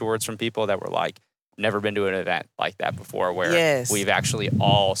emails afterwards from people that were like, never been to an event like that before where we've actually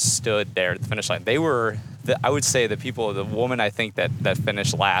all stood there at the finish line. They were, I would say the woman I think that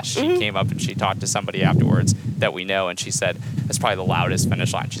finished last, she came up and she talked to somebody afterwards that we know, and she said that's probably the loudest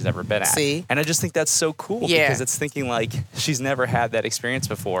finish line she's ever been at. See? And I just think that's so cool because it's thinking like she's never had that experience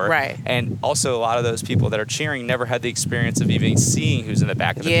before. Right. And also a lot of those people that are cheering never had the experience of even seeing who's in the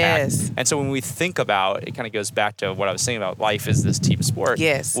back of the pack. And so when we think about, it kind of goes back to what I was saying about life is this team sport.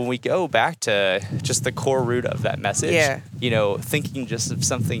 Yes. When we go back to just the core root of that message, thinking just of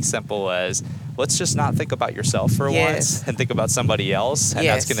something simple as, let's just not think about yourself for once and think about somebody else, and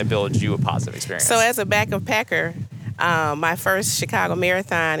that's going to build you a positive experience. So as a backup packer, my first Chicago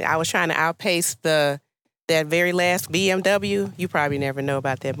Marathon, I was trying to outpace that very last BMW. You probably never know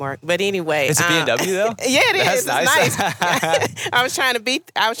about that, Mark. But anyway, it's a BMW though. Yeah, it is. That's nice. Nice. I was trying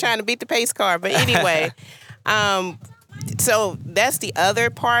to beat the pace car. But anyway, so that's the other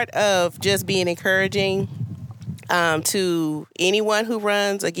part of just being encouraging to anyone who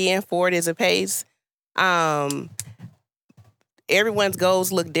runs. Again, Ford is a pace. Everyone's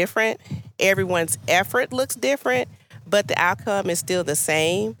goals look different. Everyone's effort looks different, but the outcome is still the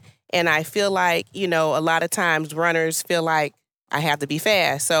same. And I feel like, a lot of times runners feel like I have to be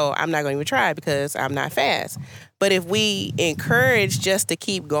fast, so I'm not going to even try because I'm not fast. But if we encourage just to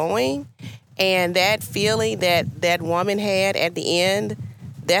keep going, and that feeling that woman had at the end,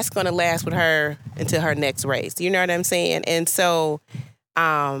 that's going to last with her until her next race. You know what I'm saying? And so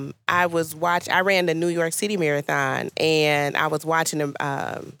I ran the New York City Marathon, and I was watching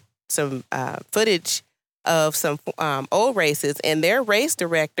some footage of some old races, and their race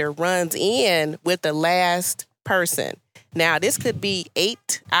director runs in with the last person. Now, this could be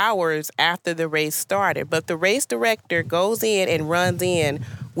 8 hours after the race started, but the race director goes in and runs in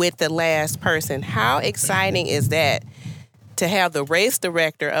with the last person. How exciting is that? To have the race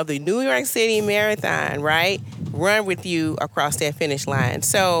director of the New York City Marathon, right, run with you across that finish line.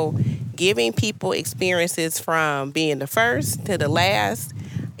 So giving people experiences from being the first to the last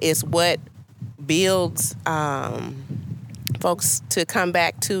is what builds folks to come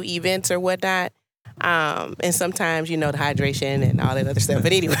back to events or whatnot. And sometimes, the hydration and all that other stuff.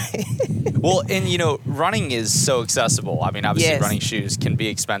 But anyway. Well, and running is so accessible. I mean, obviously Yes. running shoes can be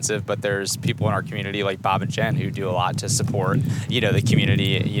expensive, but there's people in our community like Bob and Jen who do a lot to support, the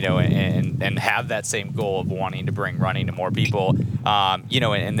community, and have that same goal of wanting to bring running to more people,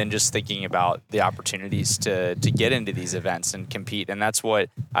 and then just thinking about the opportunities to get into these events and compete. And that's what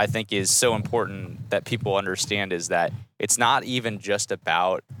I think is so important that people understand, is that it's not even just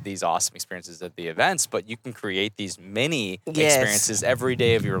about these awesome experiences at the events, but you can create these mini Yes. experiences every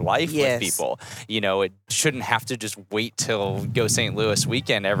day of your life Yes. with people. It shouldn't have to just wait till Go St. Louis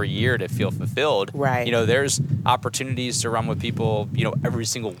weekend every year to feel fulfilled. Right. There's opportunities to run with people, every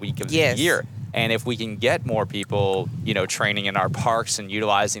single week of Yes. the year. And if we can get more people, training in our parks and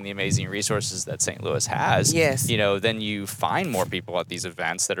utilizing the amazing resources that St. Louis has, Yes. then you find more people at these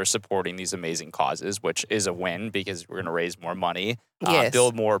events that are supporting these amazing causes, which is a win because we're going to raise more money, Yes.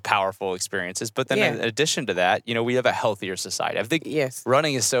 build more powerful experiences. But then Yeah. in addition to that, we have a healthier society. I think Yes.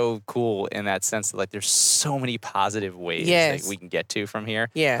 running is so cool in that sense that there's so many positive ways Yes. that we can get to from here,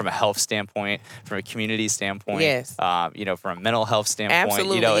 Yeah. from a health standpoint, from a community standpoint, Yes. from a mental health standpoint.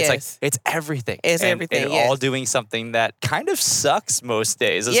 Absolutely, It's yes. it's everything. It's And everything, And yes. all doing something that kind of sucks most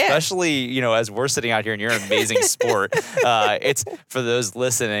days, Yeah. especially, as we're sitting out here and you're an amazing sport. It's, for those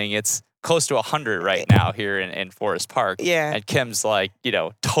listening, it's close to 100 right now here in Forest Park. Yeah. And Kim's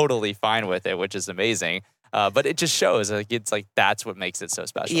totally fine with it, which is amazing. But it just shows it's that's what makes it so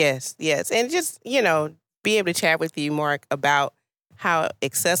special. Yes, yes. And just, be able to chat with you, Mark, about how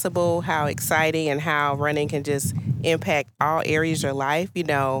accessible, how exciting, and how running can just impact all areas of your life.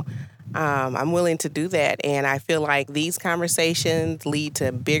 I'm willing to do that. And I feel like these conversations lead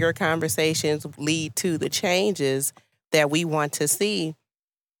to bigger conversations, lead to the changes that we want to see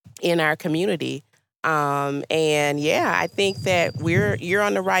in our community. I think that you're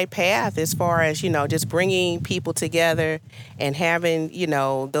on the right path as far as, just bringing people together and having,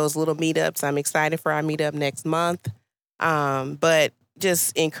 those little meetups. I'm excited for our meetup next month. But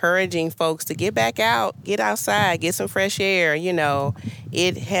just encouraging folks to get back out, get outside, get some fresh air.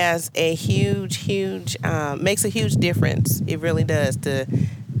 It has a huge, makes a huge difference. It really does, to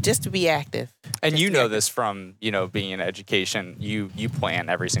be active. And this from, being in education, you plan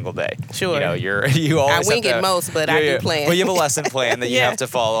every single day. Sure. You always I wing have to, it most, but I do plan. Well, you have a lesson plan that you Yeah. have to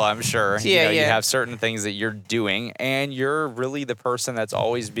follow, I'm sure. Yeah, You yeah. have certain things that you're doing, and you're really the person that's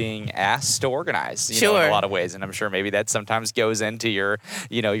always being asked to organize, in Sure. a lot of ways. And I'm sure maybe that sometimes goes into your,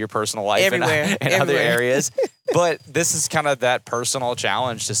 your personal life Everywhere, and other everywhere. areas. But this is kind of that personal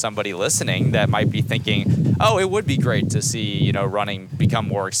challenge to somebody listening that might be thinking, oh, it would be great to see, running become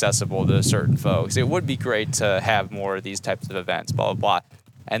more accessible to certain folks. It would be great to have more of these types of events, blah, blah, blah.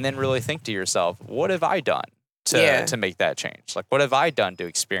 And then really think to yourself, what have I done to make that change? Like, what have I done to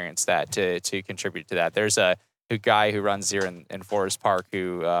experience that, to contribute to that? There's a guy who runs here in Forest Park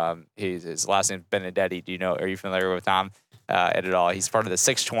who, his last name is Benedetti. Are you familiar with Tom at all? He's part of the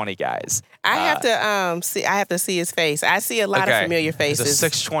 620 guys. I have to see his face. I see a lot of familiar faces. There's a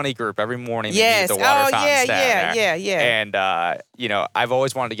 620 group every morning. Yes. They meet at the water fountains down there. Yeah. And I've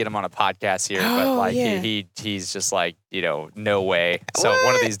always wanted to get him on a podcast here, but he's just no way. So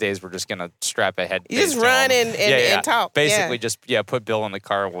one of these days we're just gonna strap a headphones. You just run and talk. Basically, just put Bill in the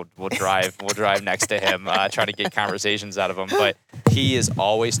car. We'll drive. We'll drive next to him, try to get conversations out of him. But he is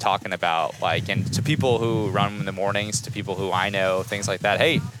always talking about and to people who run in the mornings, to people who I know, things like that.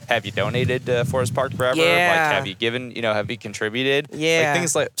 Hey, have you donated to Forest Park Forever? Yeah. Have you given? Have you contributed? Yeah.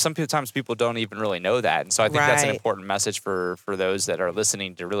 Things sometimes people don't even really know that, and so I think that's an Right. important message for those that are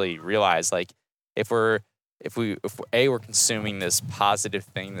listening to really realize if we're consuming this positive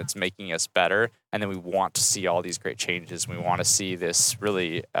thing that's making us better, and then we want to see all these great changes, we want to see this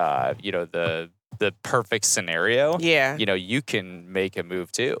really the perfect scenario. Yeah. You can make a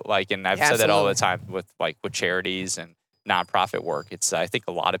move too. And I've said that all the time with charities and nonprofit work. I think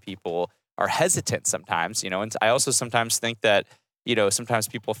a lot of people are hesitant sometimes, and I also sometimes think that sometimes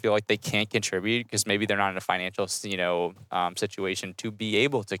people feel like they can't contribute because maybe they're not in a financial, situation to be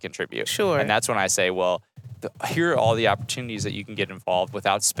able to contribute. Sure. And that's when I say, well, here are all the opportunities that you can get involved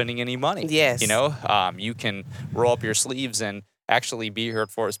without spending any money. Yes. You can roll up your sleeves and actually be here at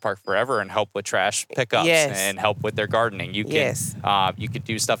Forest Park Forever and help with trash pickups Yes. and help with their gardening. You can, Yes. you could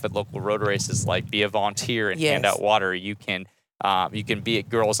do stuff at local road races, like be a volunteer and hand Yes. out water. You can be at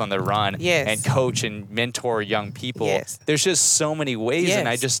Girls on the Run Yes. and coach and mentor young people. Yes. There's just so many ways, and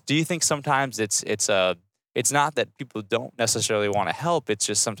Yes. do you think sometimes it's not that people don't necessarily want to help? It's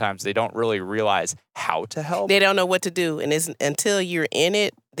just sometimes they don't really realize how to help. They don't know what to do. And it's until you're in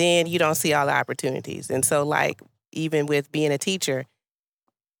it, then you don't see all the opportunities. And so even with being a teacher,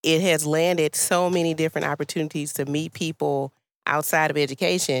 it has landed so many different opportunities to meet people outside of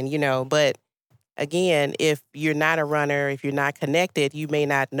education, but again, if you're not a runner, if you're not connected, you may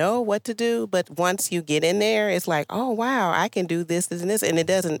not know what to do. But once you get in there, it's like, oh, wow, I can do this, this, and this. And it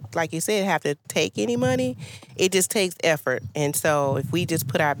doesn't, like you said, have to take any money. It just takes effort. And so if we just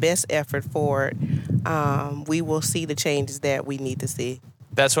put our best effort forward, we will see the changes that we need to see.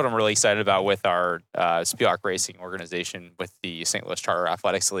 That's what I'm really excited about with our Spivak Racing organization with the St. Louis Charter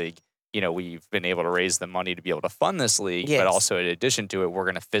Athletics League. We've been able to raise the money to be able to fund this league, Yes. but also in addition to it, we're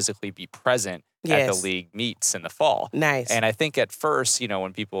going to physically be present at Yes. the league meets in the fall. Nice. And I think at first,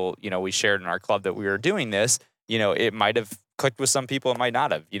 when people, we shared in our club that we were doing this, it might have clicked with some people, it might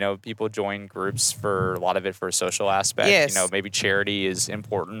not have. People join groups for a lot of it for a social aspect. Yes. Maybe charity is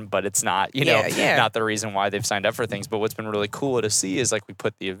important, but it's not, Yeah. not the reason why they've signed up for things. But what's been really cool to see is like we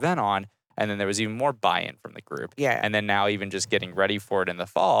put the event on, and then there was even more buy-in from the group. Yeah. And then now even just getting ready for it in the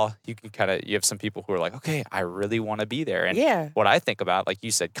fall, you have some people who are like, okay, I really want to be there. And Yeah. what I think about, like you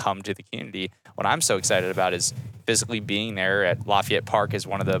said, come to the community. What I'm so excited about is physically being there at Lafayette Park is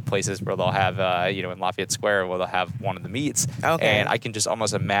one of the places where they'll have, in Lafayette Square, where they'll have one of the meets. Okay. And I can just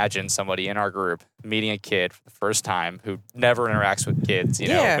almost imagine somebody in our group meeting a kid for the first time who never interacts with kids,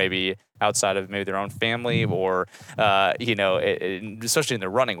 Yeah. maybe outside of maybe their own family or, especially in the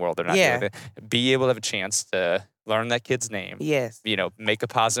running world, they're not Yeah. doing it. Be able to have a chance to learn that kid's name, Yes. make a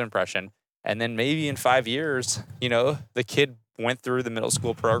positive impression. And then maybe in 5 years, the kid went through the middle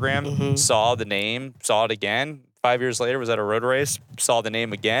school program, Mhm. saw the name, saw it again. 5 years later, was at a road race, saw the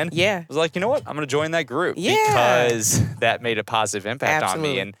name again. Yeah. Was like, you know what? I'm going to join that group Yeah. because that made a positive impact on me.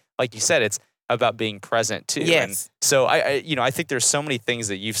 Absolutely. And like you said, it's about being present too. Yes. And so I think there's so many things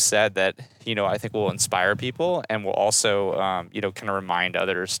that you've said that, I think will inspire people and will also, kind of remind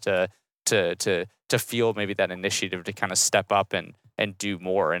others to feel maybe that initiative to kind of step up and do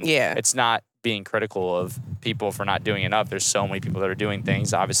more. And Yeah. it's not being critical of people for not doing enough. There's so many people that are doing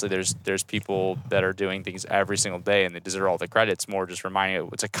things. Obviously, there's people that are doing things every single day, and they deserve all the credit. It's more just reminding you,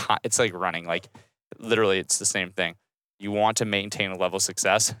 it's like running. Like literally, it's the same thing. You want to maintain a level of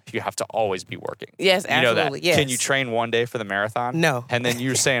success, you have to always be working. Yes, You know that. absolutely. Yes. Can you train one day for the marathon? No. And then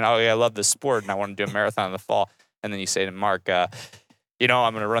you're saying, oh, yeah, I love this sport, and I want to do a marathon in the fall. And then you say to Mark, I'm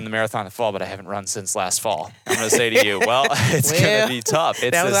going to run the marathon in the fall, but I haven't run since last fall. I'm going to say to you, well, it's going to be tough.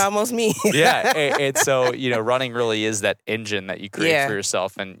 That was almost me. Yeah. And so, running really is that engine that you create Yeah. for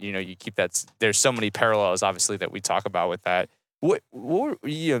yourself. And, you keep that. There's so many parallels, obviously, that we talk about with that. What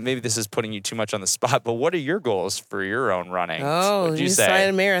maybe this is putting you too much on the spot, but what are your goals for your own running? Oh, What'd you you say? started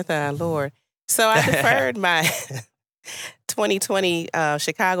a marathon, Lord. So I deferred my 2020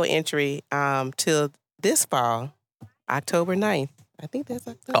 Chicago entry till this fall, October 9th. I think that's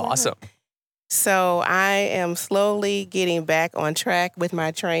October 9th. Awesome. So I am slowly getting back on track with my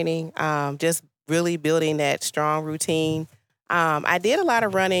training, just really building that strong routine. I did a lot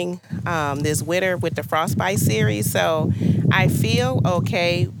of running this winter with the Frostbite series, so I feel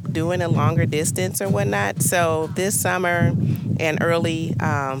okay doing a longer distance or whatnot. So this summer and early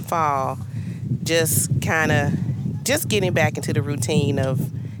fall, just getting back into the routine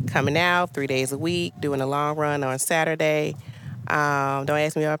of coming out 3 days a week, doing a long run on Saturday. Don't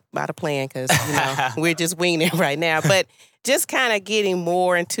ask me about a plan because we're just winging it right now. But just kind of getting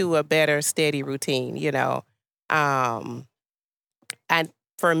more into a better, steady routine.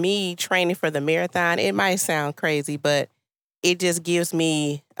 For me, training for the marathon, it might sound crazy, but it just gives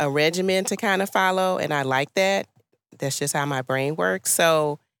me a regimen to kind of follow, and I like that. That's just how my brain works.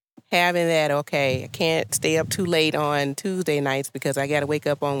 So having that, okay, I can't stay up too late on Tuesday nights because I got to wake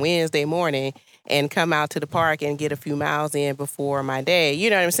up on Wednesday morning and come out to the park and get a few miles in before my day.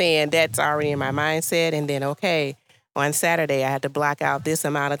 You know what I'm saying? That's already in my mindset. And then, okay, on Saturday, I had to block out this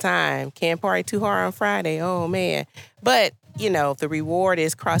amount of time. Can't party too hard on Friday. Oh, man. But, the reward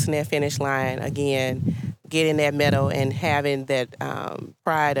is crossing that finish line again, getting that medal and having that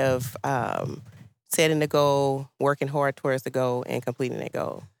pride of setting the goal, working hard towards the goal, and completing that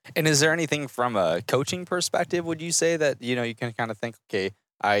goal. And is there anything from a coaching perspective, would you say that, you can kind of think, okay,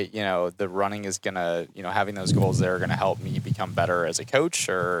 the running is going to, having those goals there are going to help me become better as a coach,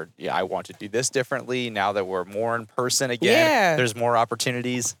 or I want to do this differently now that we're more in person again. Yeah. There's more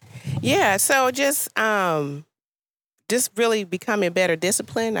opportunities. Yeah. So just really becoming better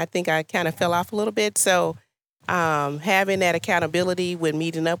disciplined. I think I kind of fell off a little bit. So having that accountability when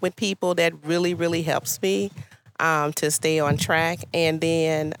meeting up with people, that really, really helps me to stay on track. And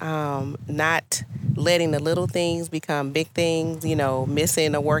then not letting the little things become big things.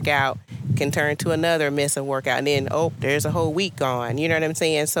 Missing a workout can turn to another miss a workout. And then, there's a whole week gone. You know what I'm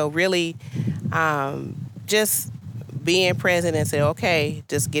saying? So really just being present and say, okay,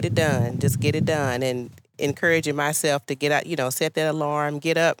 just get it done. Just get it done. And encouraging myself to get out, set that alarm,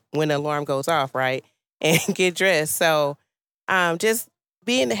 get up when the alarm goes off, right? And get dressed. So just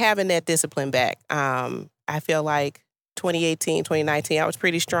having that discipline back. I feel like 2018, 2019, I was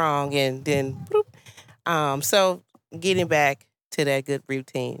pretty strong. And then, so getting back to that good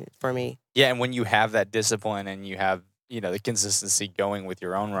routine for me. Yeah, and when you have that discipline and you have, the consistency going with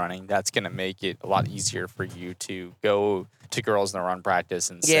your own running, that's going to make it a lot easier for you to go to girls in the run practice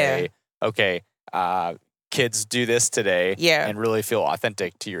and say, okay, kids do this today, and really feel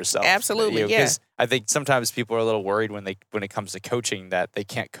authentic to yourself. Absolutely, because I think sometimes people are a little worried when it comes to coaching that they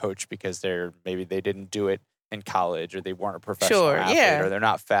can't coach because maybe they didn't do it in college or they weren't a professional athlete or they're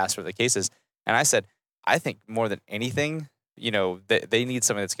not fast for the cases. And I said, I think more than anything, they need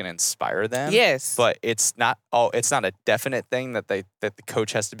something that's going to inspire them. Yes. But it's not a definite thing that the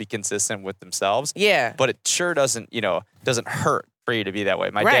coach has to be consistent with themselves. Yeah. But it sure doesn't hurt for you to be that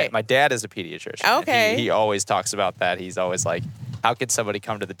way. My dad is a pediatrician. Okay. He always talks about that. He's always like, how could somebody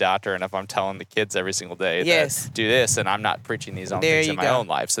come to the doctor and if I'm telling the kids every single day that do this and I'm not preaching these own things in my own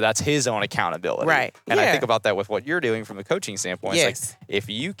life. So that's his own accountability. Right. And I think about that with what you're doing from the coaching standpoint. Yes. It's like if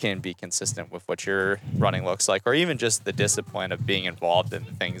you can be consistent with what your running looks like or even just the discipline of being involved in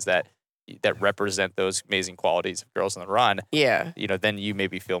the things that represent those amazing qualities of girls on the run, then you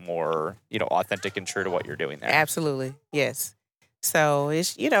maybe feel more, authentic and true to what you're doing there. Absolutely. Yes. So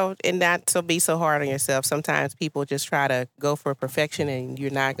it's, and not to be so hard on yourself. Sometimes people just try to go for perfection and you're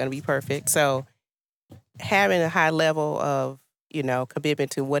not going to be perfect. So having a high level of,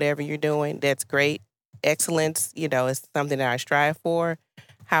 commitment to whatever you're doing, that's great. Excellence, is something that I strive for.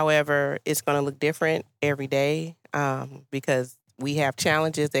 However, it's going to look different every day because we have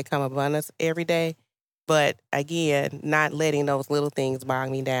challenges that come upon us every day. But again, not letting those little things bog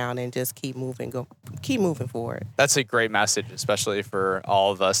me down and just keep moving forward. That's a great message, especially for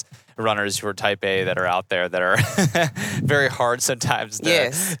all of us runners who are type A that are out there that are very hard sometimes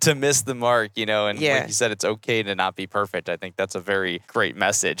to miss the mark, and like you said, it's okay to not be perfect. I think that's a very great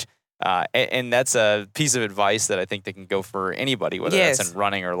message. And that's a piece of advice that I think that can go for anybody, whether that's in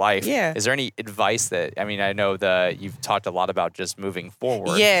running or life. Yeah. Is there any advice I know that you've talked a lot about just moving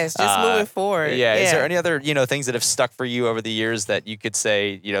forward. Yes, just moving forward. Yeah. Is there any other, things that have stuck for you over the years that you could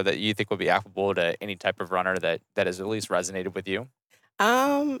say, that you think would be applicable to any type of runner that has at least resonated with you?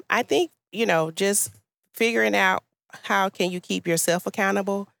 I think, just figuring out how can you keep yourself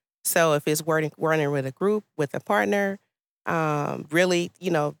accountable. So if it's running with a group, with a partner, really,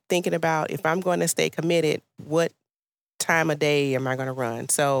 thinking about if I'm going to stay committed, what time of day am I going to run?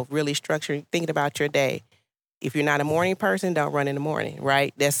 So really thinking about your day. If you're not a morning person, don't run in the morning,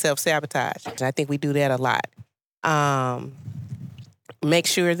 right? That's self-sabotage. And I think we do that a lot. Make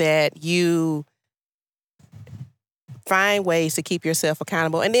sure that you find ways to keep yourself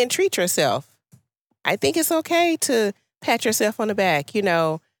accountable and then treat yourself. I think it's okay to pat yourself on the back,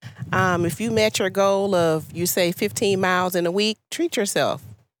 if you met your goal of, you say 15 miles in a week, treat yourself.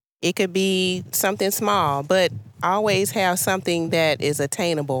 It could be something small, but always have something that is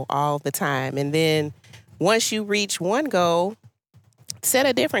attainable all the time. And then once you reach one goal, set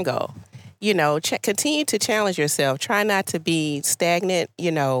a different goal. Continue to challenge yourself. Try not to be stagnant,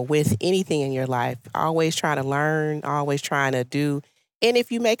 with anything in your life. Always trying to learn, always trying to do. And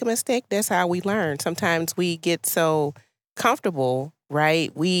if you make a mistake, that's how we learn. Sometimes we get so comfortable,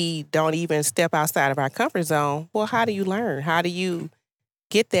 right? We don't even step outside of our comfort zone. Well, how do you learn? How do you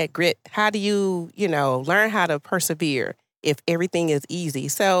get that grit? How do you, learn how to persevere if everything is easy?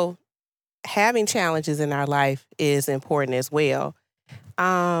 So having challenges in our life is important as well.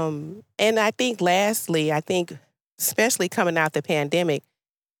 And I think lastly, especially coming out the pandemic,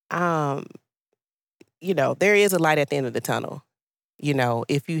 there is a light at the end of the tunnel.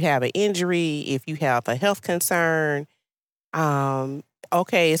 If you have an injury, if you have a health concern,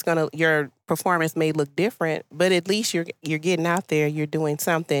 okay, your performance may look different, but at least you're getting out there, you're doing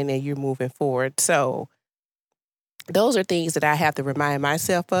something, and you're moving forward. So those are things that I have to remind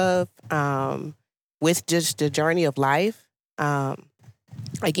myself of with just the journey of life.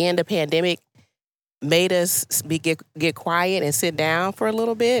 Again, the pandemic made us get quiet and sit down for a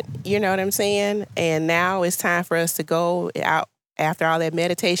little bit. You know what I'm saying? And now it's time for us to go out after all that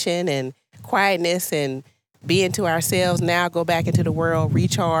meditation and quietness and being to ourselves. Now go back into the world,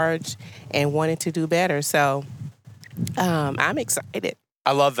 recharge, and wanting to do better. So I'm excited.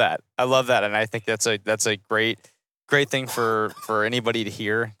 I love that. And I think that's a great thing for anybody to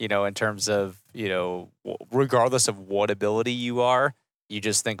hear, in terms of, regardless of what ability you are, you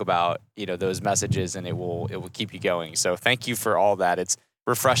just think about, those messages and it will keep you going. So thank you for all that. It's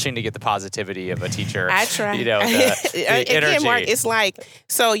refreshing to get the positivity of a teacher. I try. You know, the energy. Again, Mark, it's like,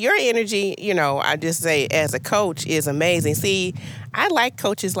 so your energy, I just say as a coach is amazing. See, I like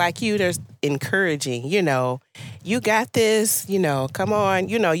coaches like you. They're encouraging, you got this, come on.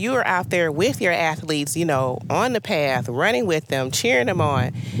 You are out there with your athletes, on the path, running with them, cheering them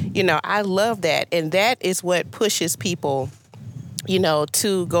on. I love that. And that is what pushes people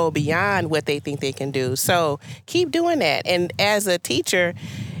to go beyond what they think they can do. So keep doing that. And as a teacher,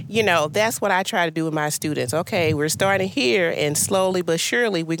 that's what I try to do with my students. Okay, we're starting here, and slowly but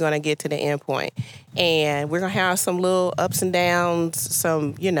surely we're going to get to the end point. And we're going to have some little ups and downs,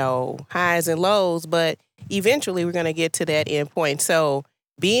 some, highs and lows, but eventually we're going to get to that end point. So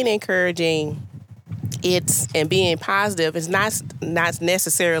being encouraging, and being positive is not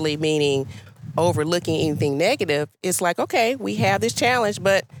necessarily meaning overlooking anything negative. It's like, okay, we have this challenge,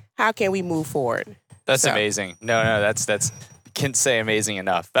 but how can we move forward? That's amazing. No, that's can't say amazing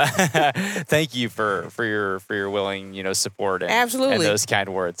enough. Thank you for your willing, support and, absolutely, and those kind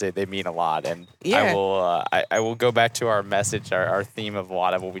words. They mean a lot. And yeah. I will go back to our message. Our theme of a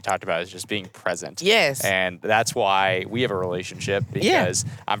lot of what we talked about is just being present. Yes. And that's why we have a relationship, because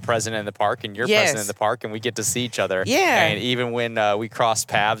I'm present in the park and you're present in the park, and we get to see each other. Yeah. And even when we cross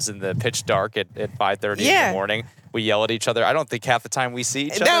paths in the pitch dark at 5:30 in the morning, we yell at each other. I don't think half the time we see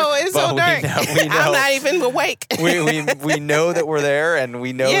each other. No, it's so dark. We know, I'm not even awake. we know that we're there, and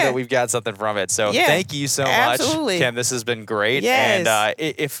we know that we've got something from it. So thank you so much, Kim. This has been great. Yes. And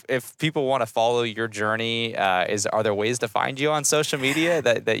if people want to follow your journey, are there ways to find you on social media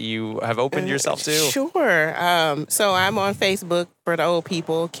that you have opened yourself to? Sure. So I'm on Facebook for the old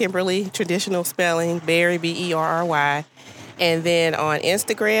people, Kimberly, traditional spelling, Berry, Berry. And then on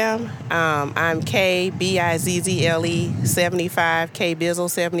Instagram, I'm KBIZZLE 75, KBizzle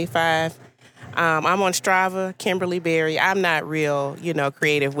 75. I'm on Strava, Kimberly Berry. I'm not real,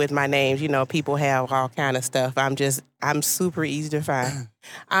 creative with my names. People have all kind of stuff. I'm super easy to find.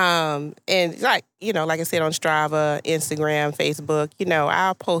 And like I said, on Strava, Instagram, Facebook,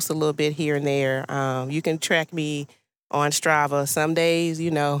 I'll post a little bit here and there. You can track me on Strava. Some days,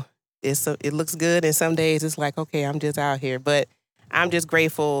 it looks good, and some days it's like, okay, I'm just out here. But I'm just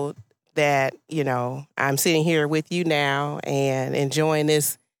grateful that, I'm sitting here with you now and enjoying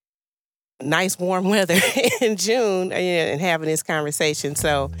this nice warm weather in June and having this conversation.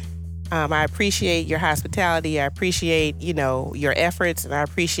 So I appreciate your hospitality. I appreciate, your efforts, and I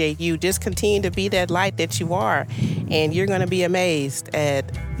appreciate you. Just continue to be that light that you are. And you're going to be amazed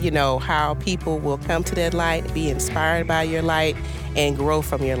at, how people will come to that light, be inspired by your light, and grow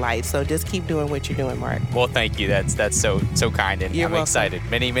from your light. So just keep doing what you're doing, Mark. Well, thank you. That's so kind, and I'm excited.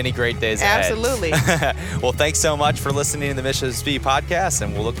 Many, many great days ahead. Absolutely. Well, thanks so much for listening to the Mission Speed podcast,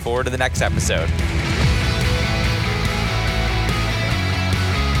 and we'll look forward to the next episode.